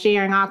people are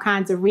sharing all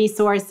kinds of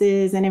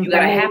resources and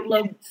information. You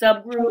got a haplo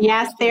subgroup?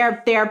 Yes, there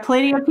are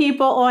plenty of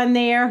people on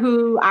there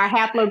who are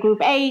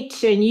haplogroup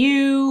H and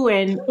U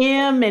and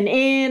M and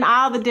N,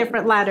 all the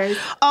different letters.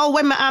 Oh,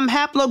 wait a minute. I'm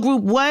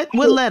haplogroup what?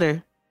 What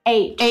letter?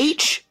 H.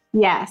 H?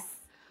 Yes.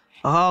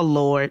 Oh,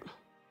 Lord.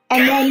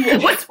 And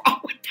then what's wrong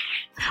with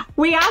that?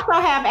 We also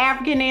have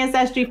African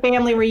Ancestry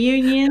family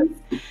reunions.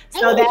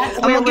 So that's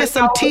I'm going to get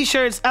some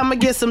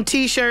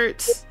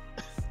T-shirts.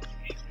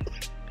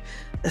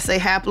 Let's say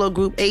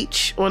haplogroup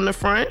H on the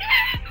front.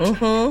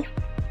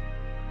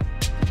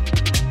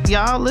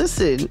 Y'all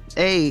listen.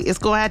 Hey, it's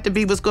going to have to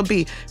be what's going to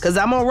be. Because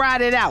I'm going to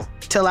ride it out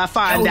till I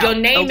find out. Your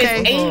name is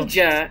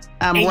Asia.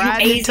 I'm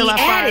riding it till I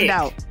find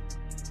out.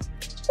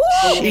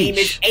 Your name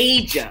is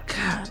Asia.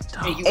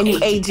 And you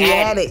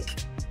Asiatic.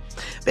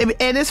 Baby,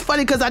 and it's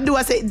funny because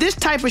I say this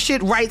type of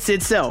shit writes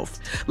itself.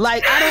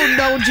 Like, I don't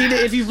know, Gina,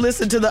 if you've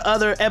listened to the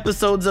other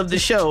episodes of the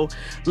show.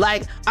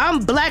 Like,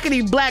 I'm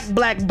blackity black,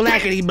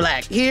 blackity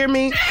black. Hear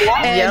me?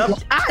 And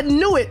I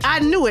knew it.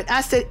 I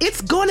said,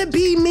 it's gonna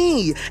be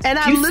me. And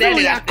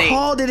I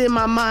called it in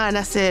my mind.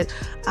 I said,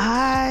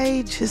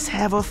 I just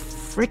have a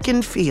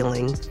freaking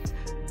feeling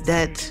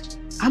that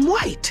I'm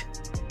white.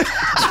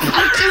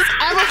 I just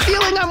have a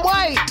feeling I'm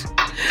white.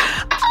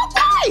 I'm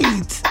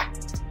white.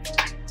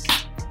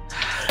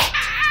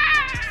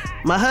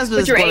 My husband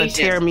is going to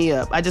tear me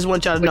up. I just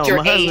want y'all to know.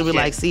 My husband will be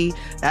like, see,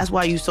 that's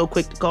why you so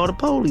quick to call the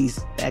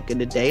police back in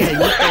the day. And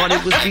you thought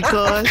it was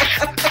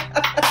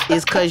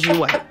it's because you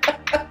white.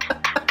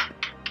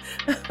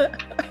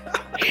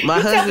 My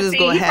husband is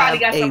going to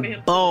have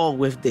a ball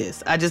with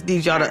this. I just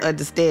need y'all to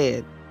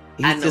understand.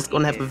 He's just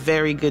going to have a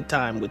very good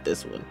time with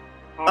this one.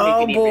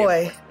 Oh,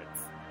 boy.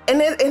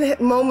 And at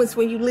moments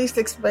when you least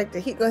expect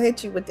it, he going to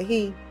hit you with the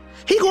he.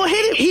 He going to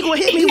hit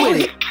me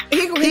with it.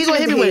 He gonna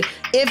hit me with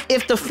it.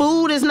 If the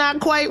food is not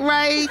quite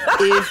right,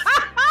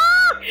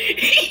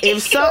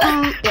 if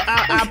something,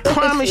 I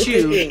promise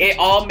you, it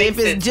all makes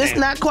if it's just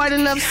not quite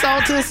enough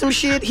salt and some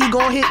shit, he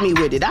gonna hit me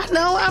with it. I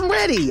know I'm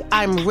ready,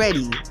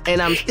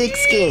 and I'm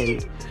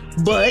thick-skinned.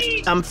 But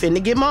I'm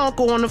finna get my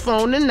uncle on the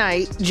phone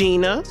tonight,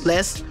 Gina.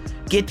 Let's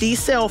get these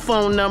cell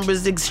phone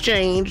numbers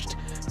exchanged,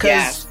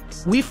 because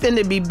we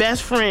finna be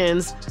best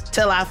friends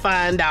till I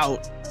find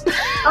out. We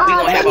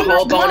gonna have a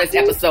whole bonus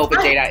episode for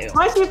J.L.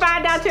 Once you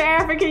find out you're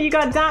African, you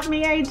gonna dump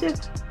me, Asia?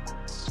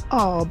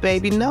 Oh,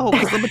 baby, no.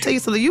 Because I'm gonna tell you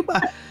something. You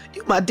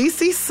my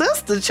DC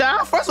sister,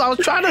 child. First of all, I was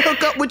trying to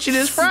hook up with you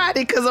this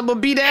Friday because I'm gonna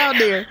be down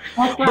there.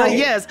 Right. But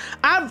yes,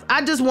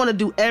 I just want to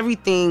do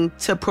everything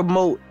to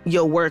promote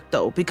your work,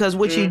 though, because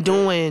what you're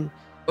doing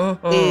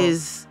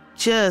is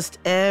just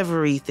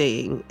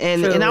everything.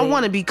 And I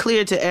want to be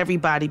clear to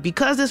everybody,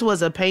 because this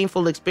was a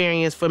painful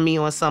experience for me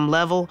on some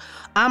level.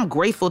 I'm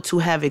grateful to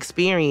have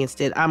experienced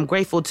it. I'm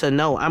grateful to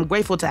know. I'm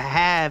grateful to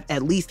have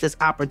at least this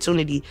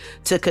opportunity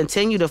to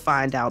continue to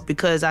find out,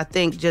 because I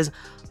think just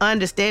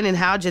understanding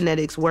how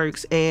genetics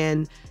works,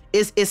 and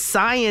it's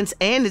science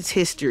and it's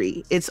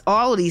history. It's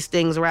all of these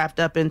things wrapped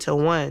up into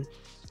one.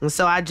 And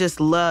so I just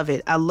love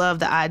it. I love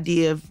the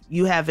idea of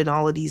you having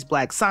all of these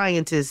Black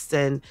scientists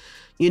and,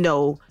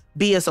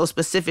 being so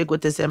specific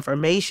with this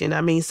information. I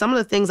mean, some of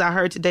the things I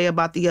heard today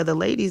about the other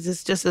ladies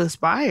is just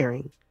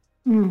inspiring.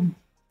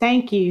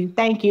 Thank you.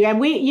 And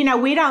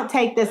we don't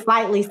take this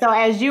lightly. So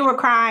as you were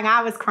crying,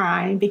 I was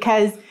crying,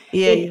 because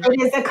it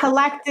is a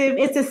collective,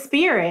 it's a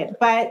spirit,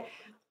 but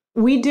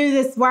we do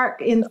this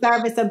work in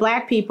service of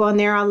Black people, and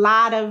there are a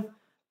lot of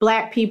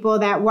Black people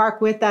that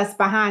work with us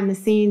behind the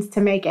scenes to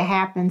make it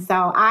happen.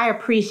 So I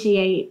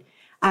appreciate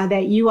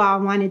that you all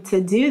wanted to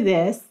do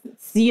this.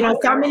 So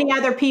many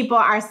other people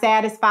are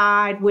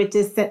satisfied with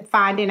just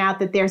finding out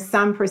that there's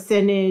some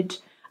percentage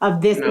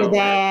of this or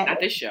that. Not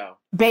this show.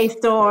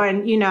 Based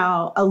on,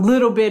 a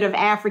little bit of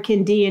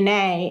African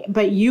DNA,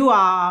 but you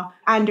all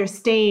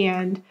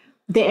understand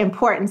the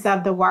importance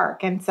of the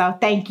work. And so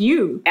thank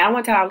you. And I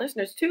want to tell our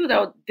listeners too,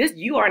 though,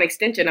 you are an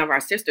extension of our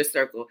sister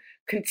circle.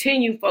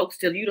 Continue, folks,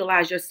 to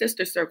utilize your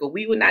sister circle.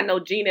 We would not know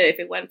Gina if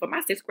it wasn't for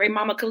my 6th grade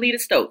mama, Kalita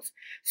Stokes.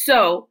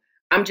 So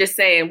I'm just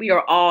saying, we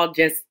are all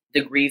just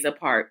degrees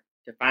apart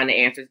to find the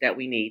answers that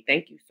we need.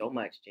 Thank you so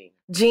much, Gina.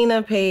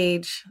 Gina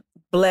Page,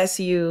 bless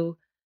you.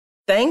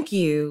 Thank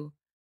you.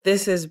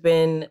 This has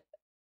been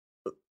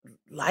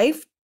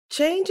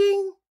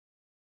life-changing.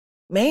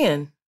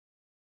 Man.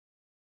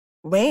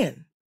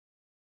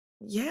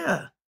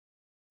 Yeah.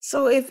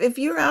 So if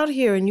you're out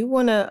here and you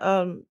want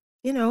to,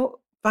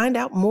 find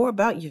out more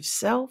about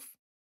yourself,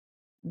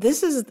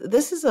 this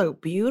is a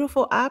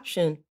beautiful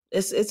option.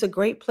 It's a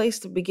great place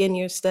to begin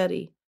your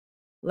study,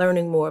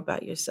 learning more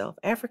about yourself.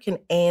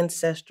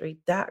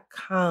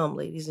 AfricanAncestry.com,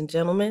 ladies and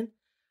gentlemen.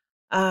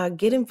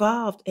 Get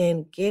involved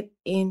and get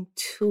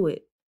into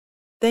it.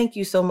 Thank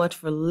you so much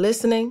for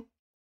listening.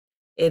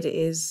 It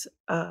is,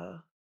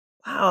 wow,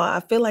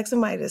 I feel like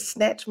somebody just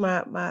snatched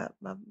my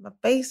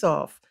face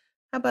off.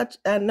 How about,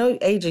 I know,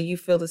 Aja, you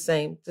feel the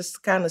same,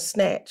 just kind of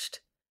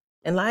snatched.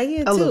 And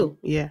Laya, too. Little,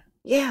 yeah.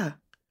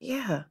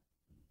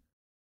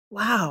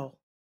 Wow.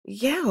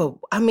 Yeah,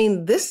 I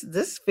mean, this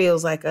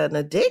feels like an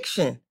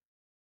addiction.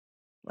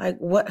 Like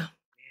what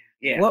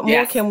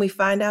more can we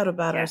find out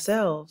about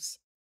ourselves?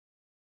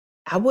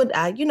 I'm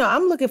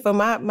looking for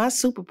my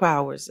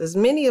superpowers, as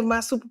many of my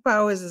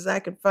superpowers as I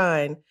can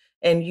find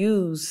and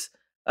use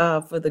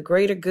for the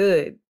greater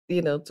good,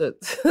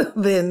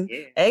 then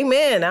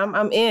amen.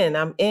 I'm in.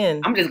 I'm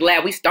just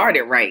glad we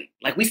started right.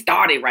 Like we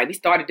started right. We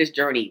started this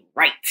journey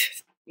right.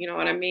 You know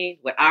what I mean?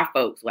 With our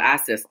folks, with our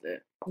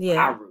sister,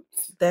 our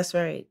roots. That's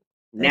right.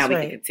 Now we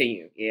can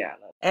continue. Yeah.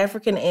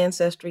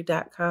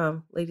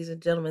 AfricanAncestry.com, ladies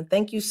and gentlemen.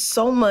 Thank you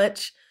so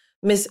much,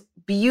 Miss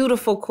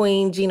Beautiful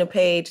Queen Gina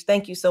Page.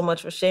 Thank you so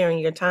much for sharing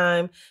your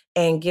time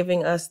and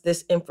giving us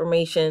this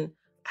information.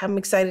 I'm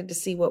excited to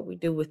see what we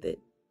do with it.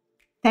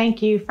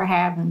 Thank you for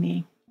having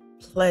me.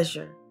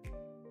 Pleasure.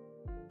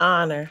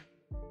 Honor.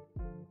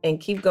 And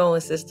keep going,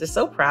 sister.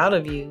 So proud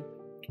of you.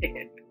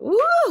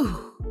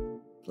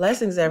 Woo!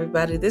 Blessings,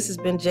 everybody. This has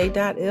been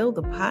J.Ill,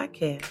 the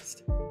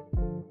podcast.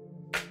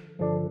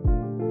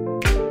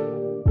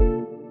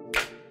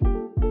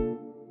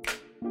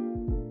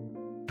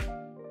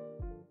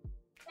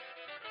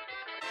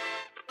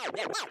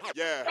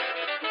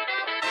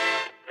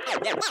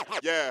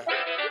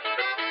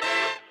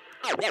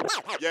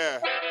 Yeah.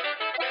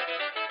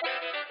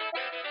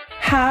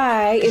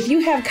 Hi, if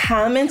you have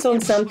comments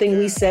on something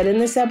we said in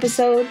this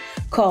episode,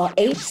 call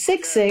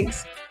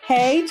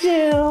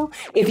 866-HEY-JILL.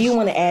 If you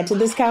want to add to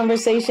this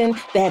conversation,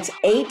 that's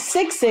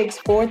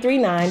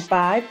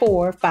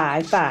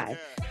 866-439-5455.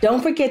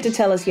 Don't forget to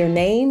tell us your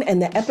name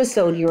and the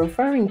episode you're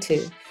referring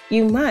to.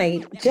 You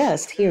might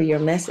just hear your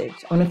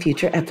message on a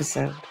future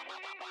episode.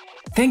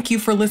 Thank you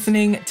for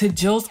listening to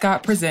Jill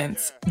Scott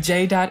Presents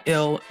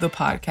J.Ill, the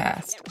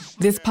podcast.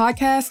 This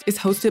podcast is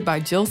hosted by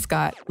Jill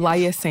Scott,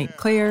 Laia St.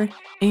 Clair,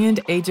 and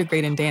Aja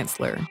Graydon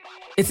Dantzler.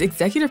 Its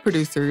executive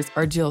producers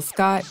are Jill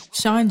Scott,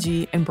 Sean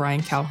G., and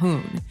Brian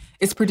Calhoun.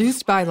 It's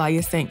produced by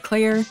Laia St.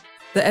 Clair.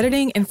 The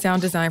editing and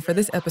sound design for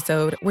this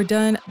episode were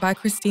done by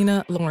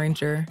Christina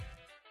Loringer.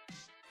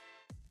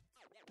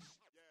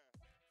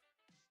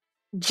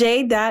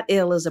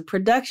 J.Ill is a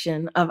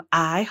production of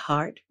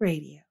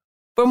iHeartRadio.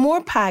 For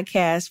more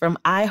podcasts from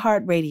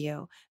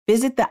iHeartRadio,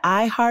 visit the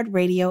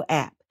iHeartRadio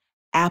app,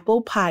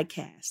 Apple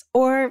Podcasts,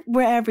 or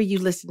wherever you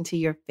listen to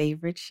your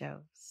favorite shows.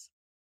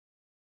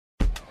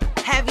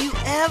 Have you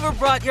ever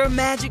brought your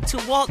magic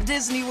to Walt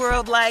Disney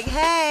World like,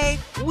 hey,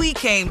 we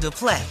came to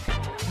play?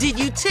 Did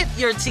you tip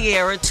your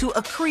tiara to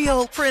a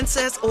Creole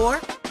princess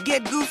or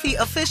get goofy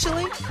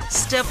officially?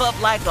 Step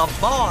up like a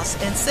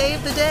boss and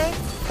save the day?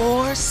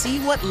 Or see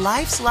what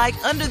life's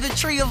like under the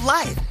tree of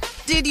life?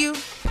 Did you?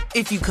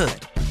 If you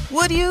could.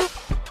 Would you?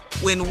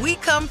 When we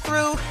come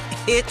through,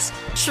 it's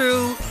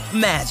true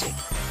magic.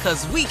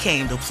 'Cause we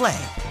came to play.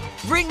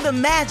 Bring the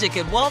magic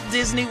at Walt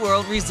Disney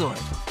World Resort.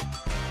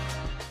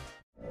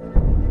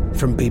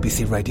 From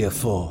BBC Radio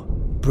 4,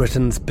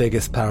 Britain's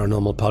biggest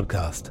paranormal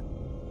podcast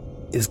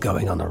is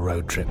going on a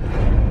road trip.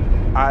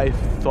 I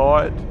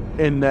thought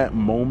in that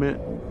moment,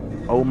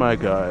 oh my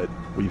God,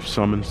 we've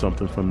summoned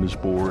something from this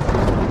board.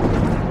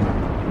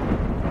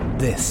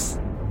 This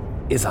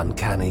is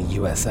Uncanny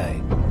USA.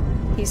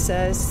 He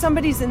says,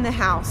 somebody's in the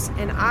house,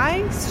 and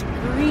I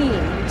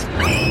screamed.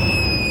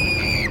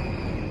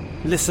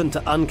 Listen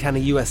to Uncanny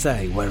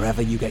USA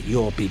wherever you get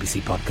your BBC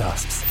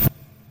podcasts,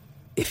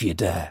 if you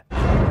dare.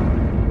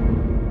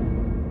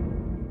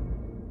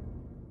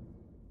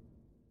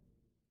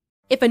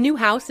 If a new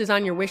house is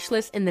on your wish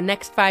list in the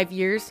next 5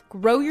 years,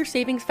 grow your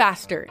savings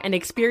faster and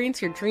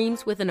experience your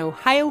dreams with an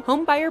Ohio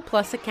Homebuyer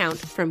Plus account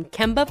from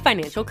Kemba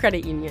Financial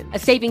Credit Union. A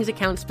savings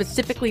account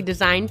specifically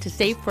designed to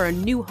save for a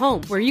new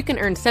home, where you can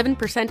earn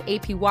 7%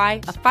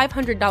 APY, a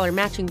 $500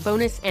 matching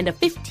bonus, and a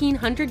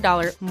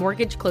 $1,500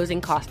 mortgage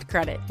closing cost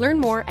credit. Learn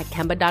more at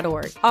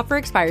Kemba.org. Offer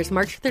expires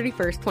March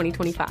 31st,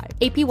 2025.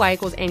 APY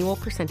equals annual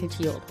percentage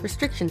yield.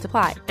 Restrictions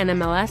apply.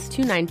 NMLS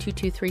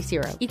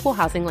 292230. Equal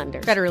housing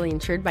lender. Federally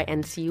insured by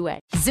NCUA.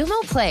 Xumo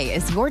Play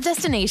is your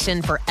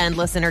destination for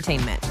endless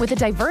entertainment. With a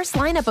diverse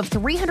lineup of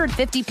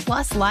 350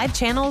 plus live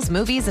channels,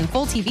 movies, and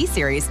full TV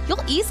series,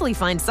 you'll easily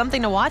find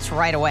something to watch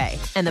right away.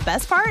 And the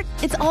best part?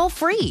 It's all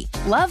free.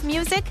 Love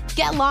music?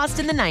 Get lost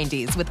in the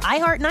 90s with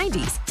iHeart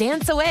 90s,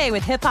 dance away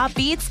with hip-hop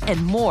beats,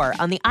 and more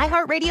on the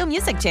iHeartRadio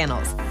music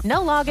channels. No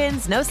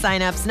logins, no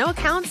signups, no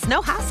accounts,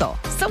 no hassle.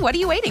 So what are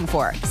you waiting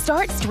for?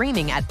 Start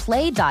streaming at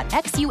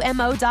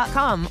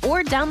play.xumo.com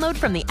or download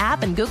from the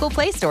app and Google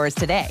Play stores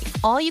today.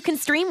 All you can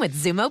stream with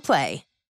Xumo Play.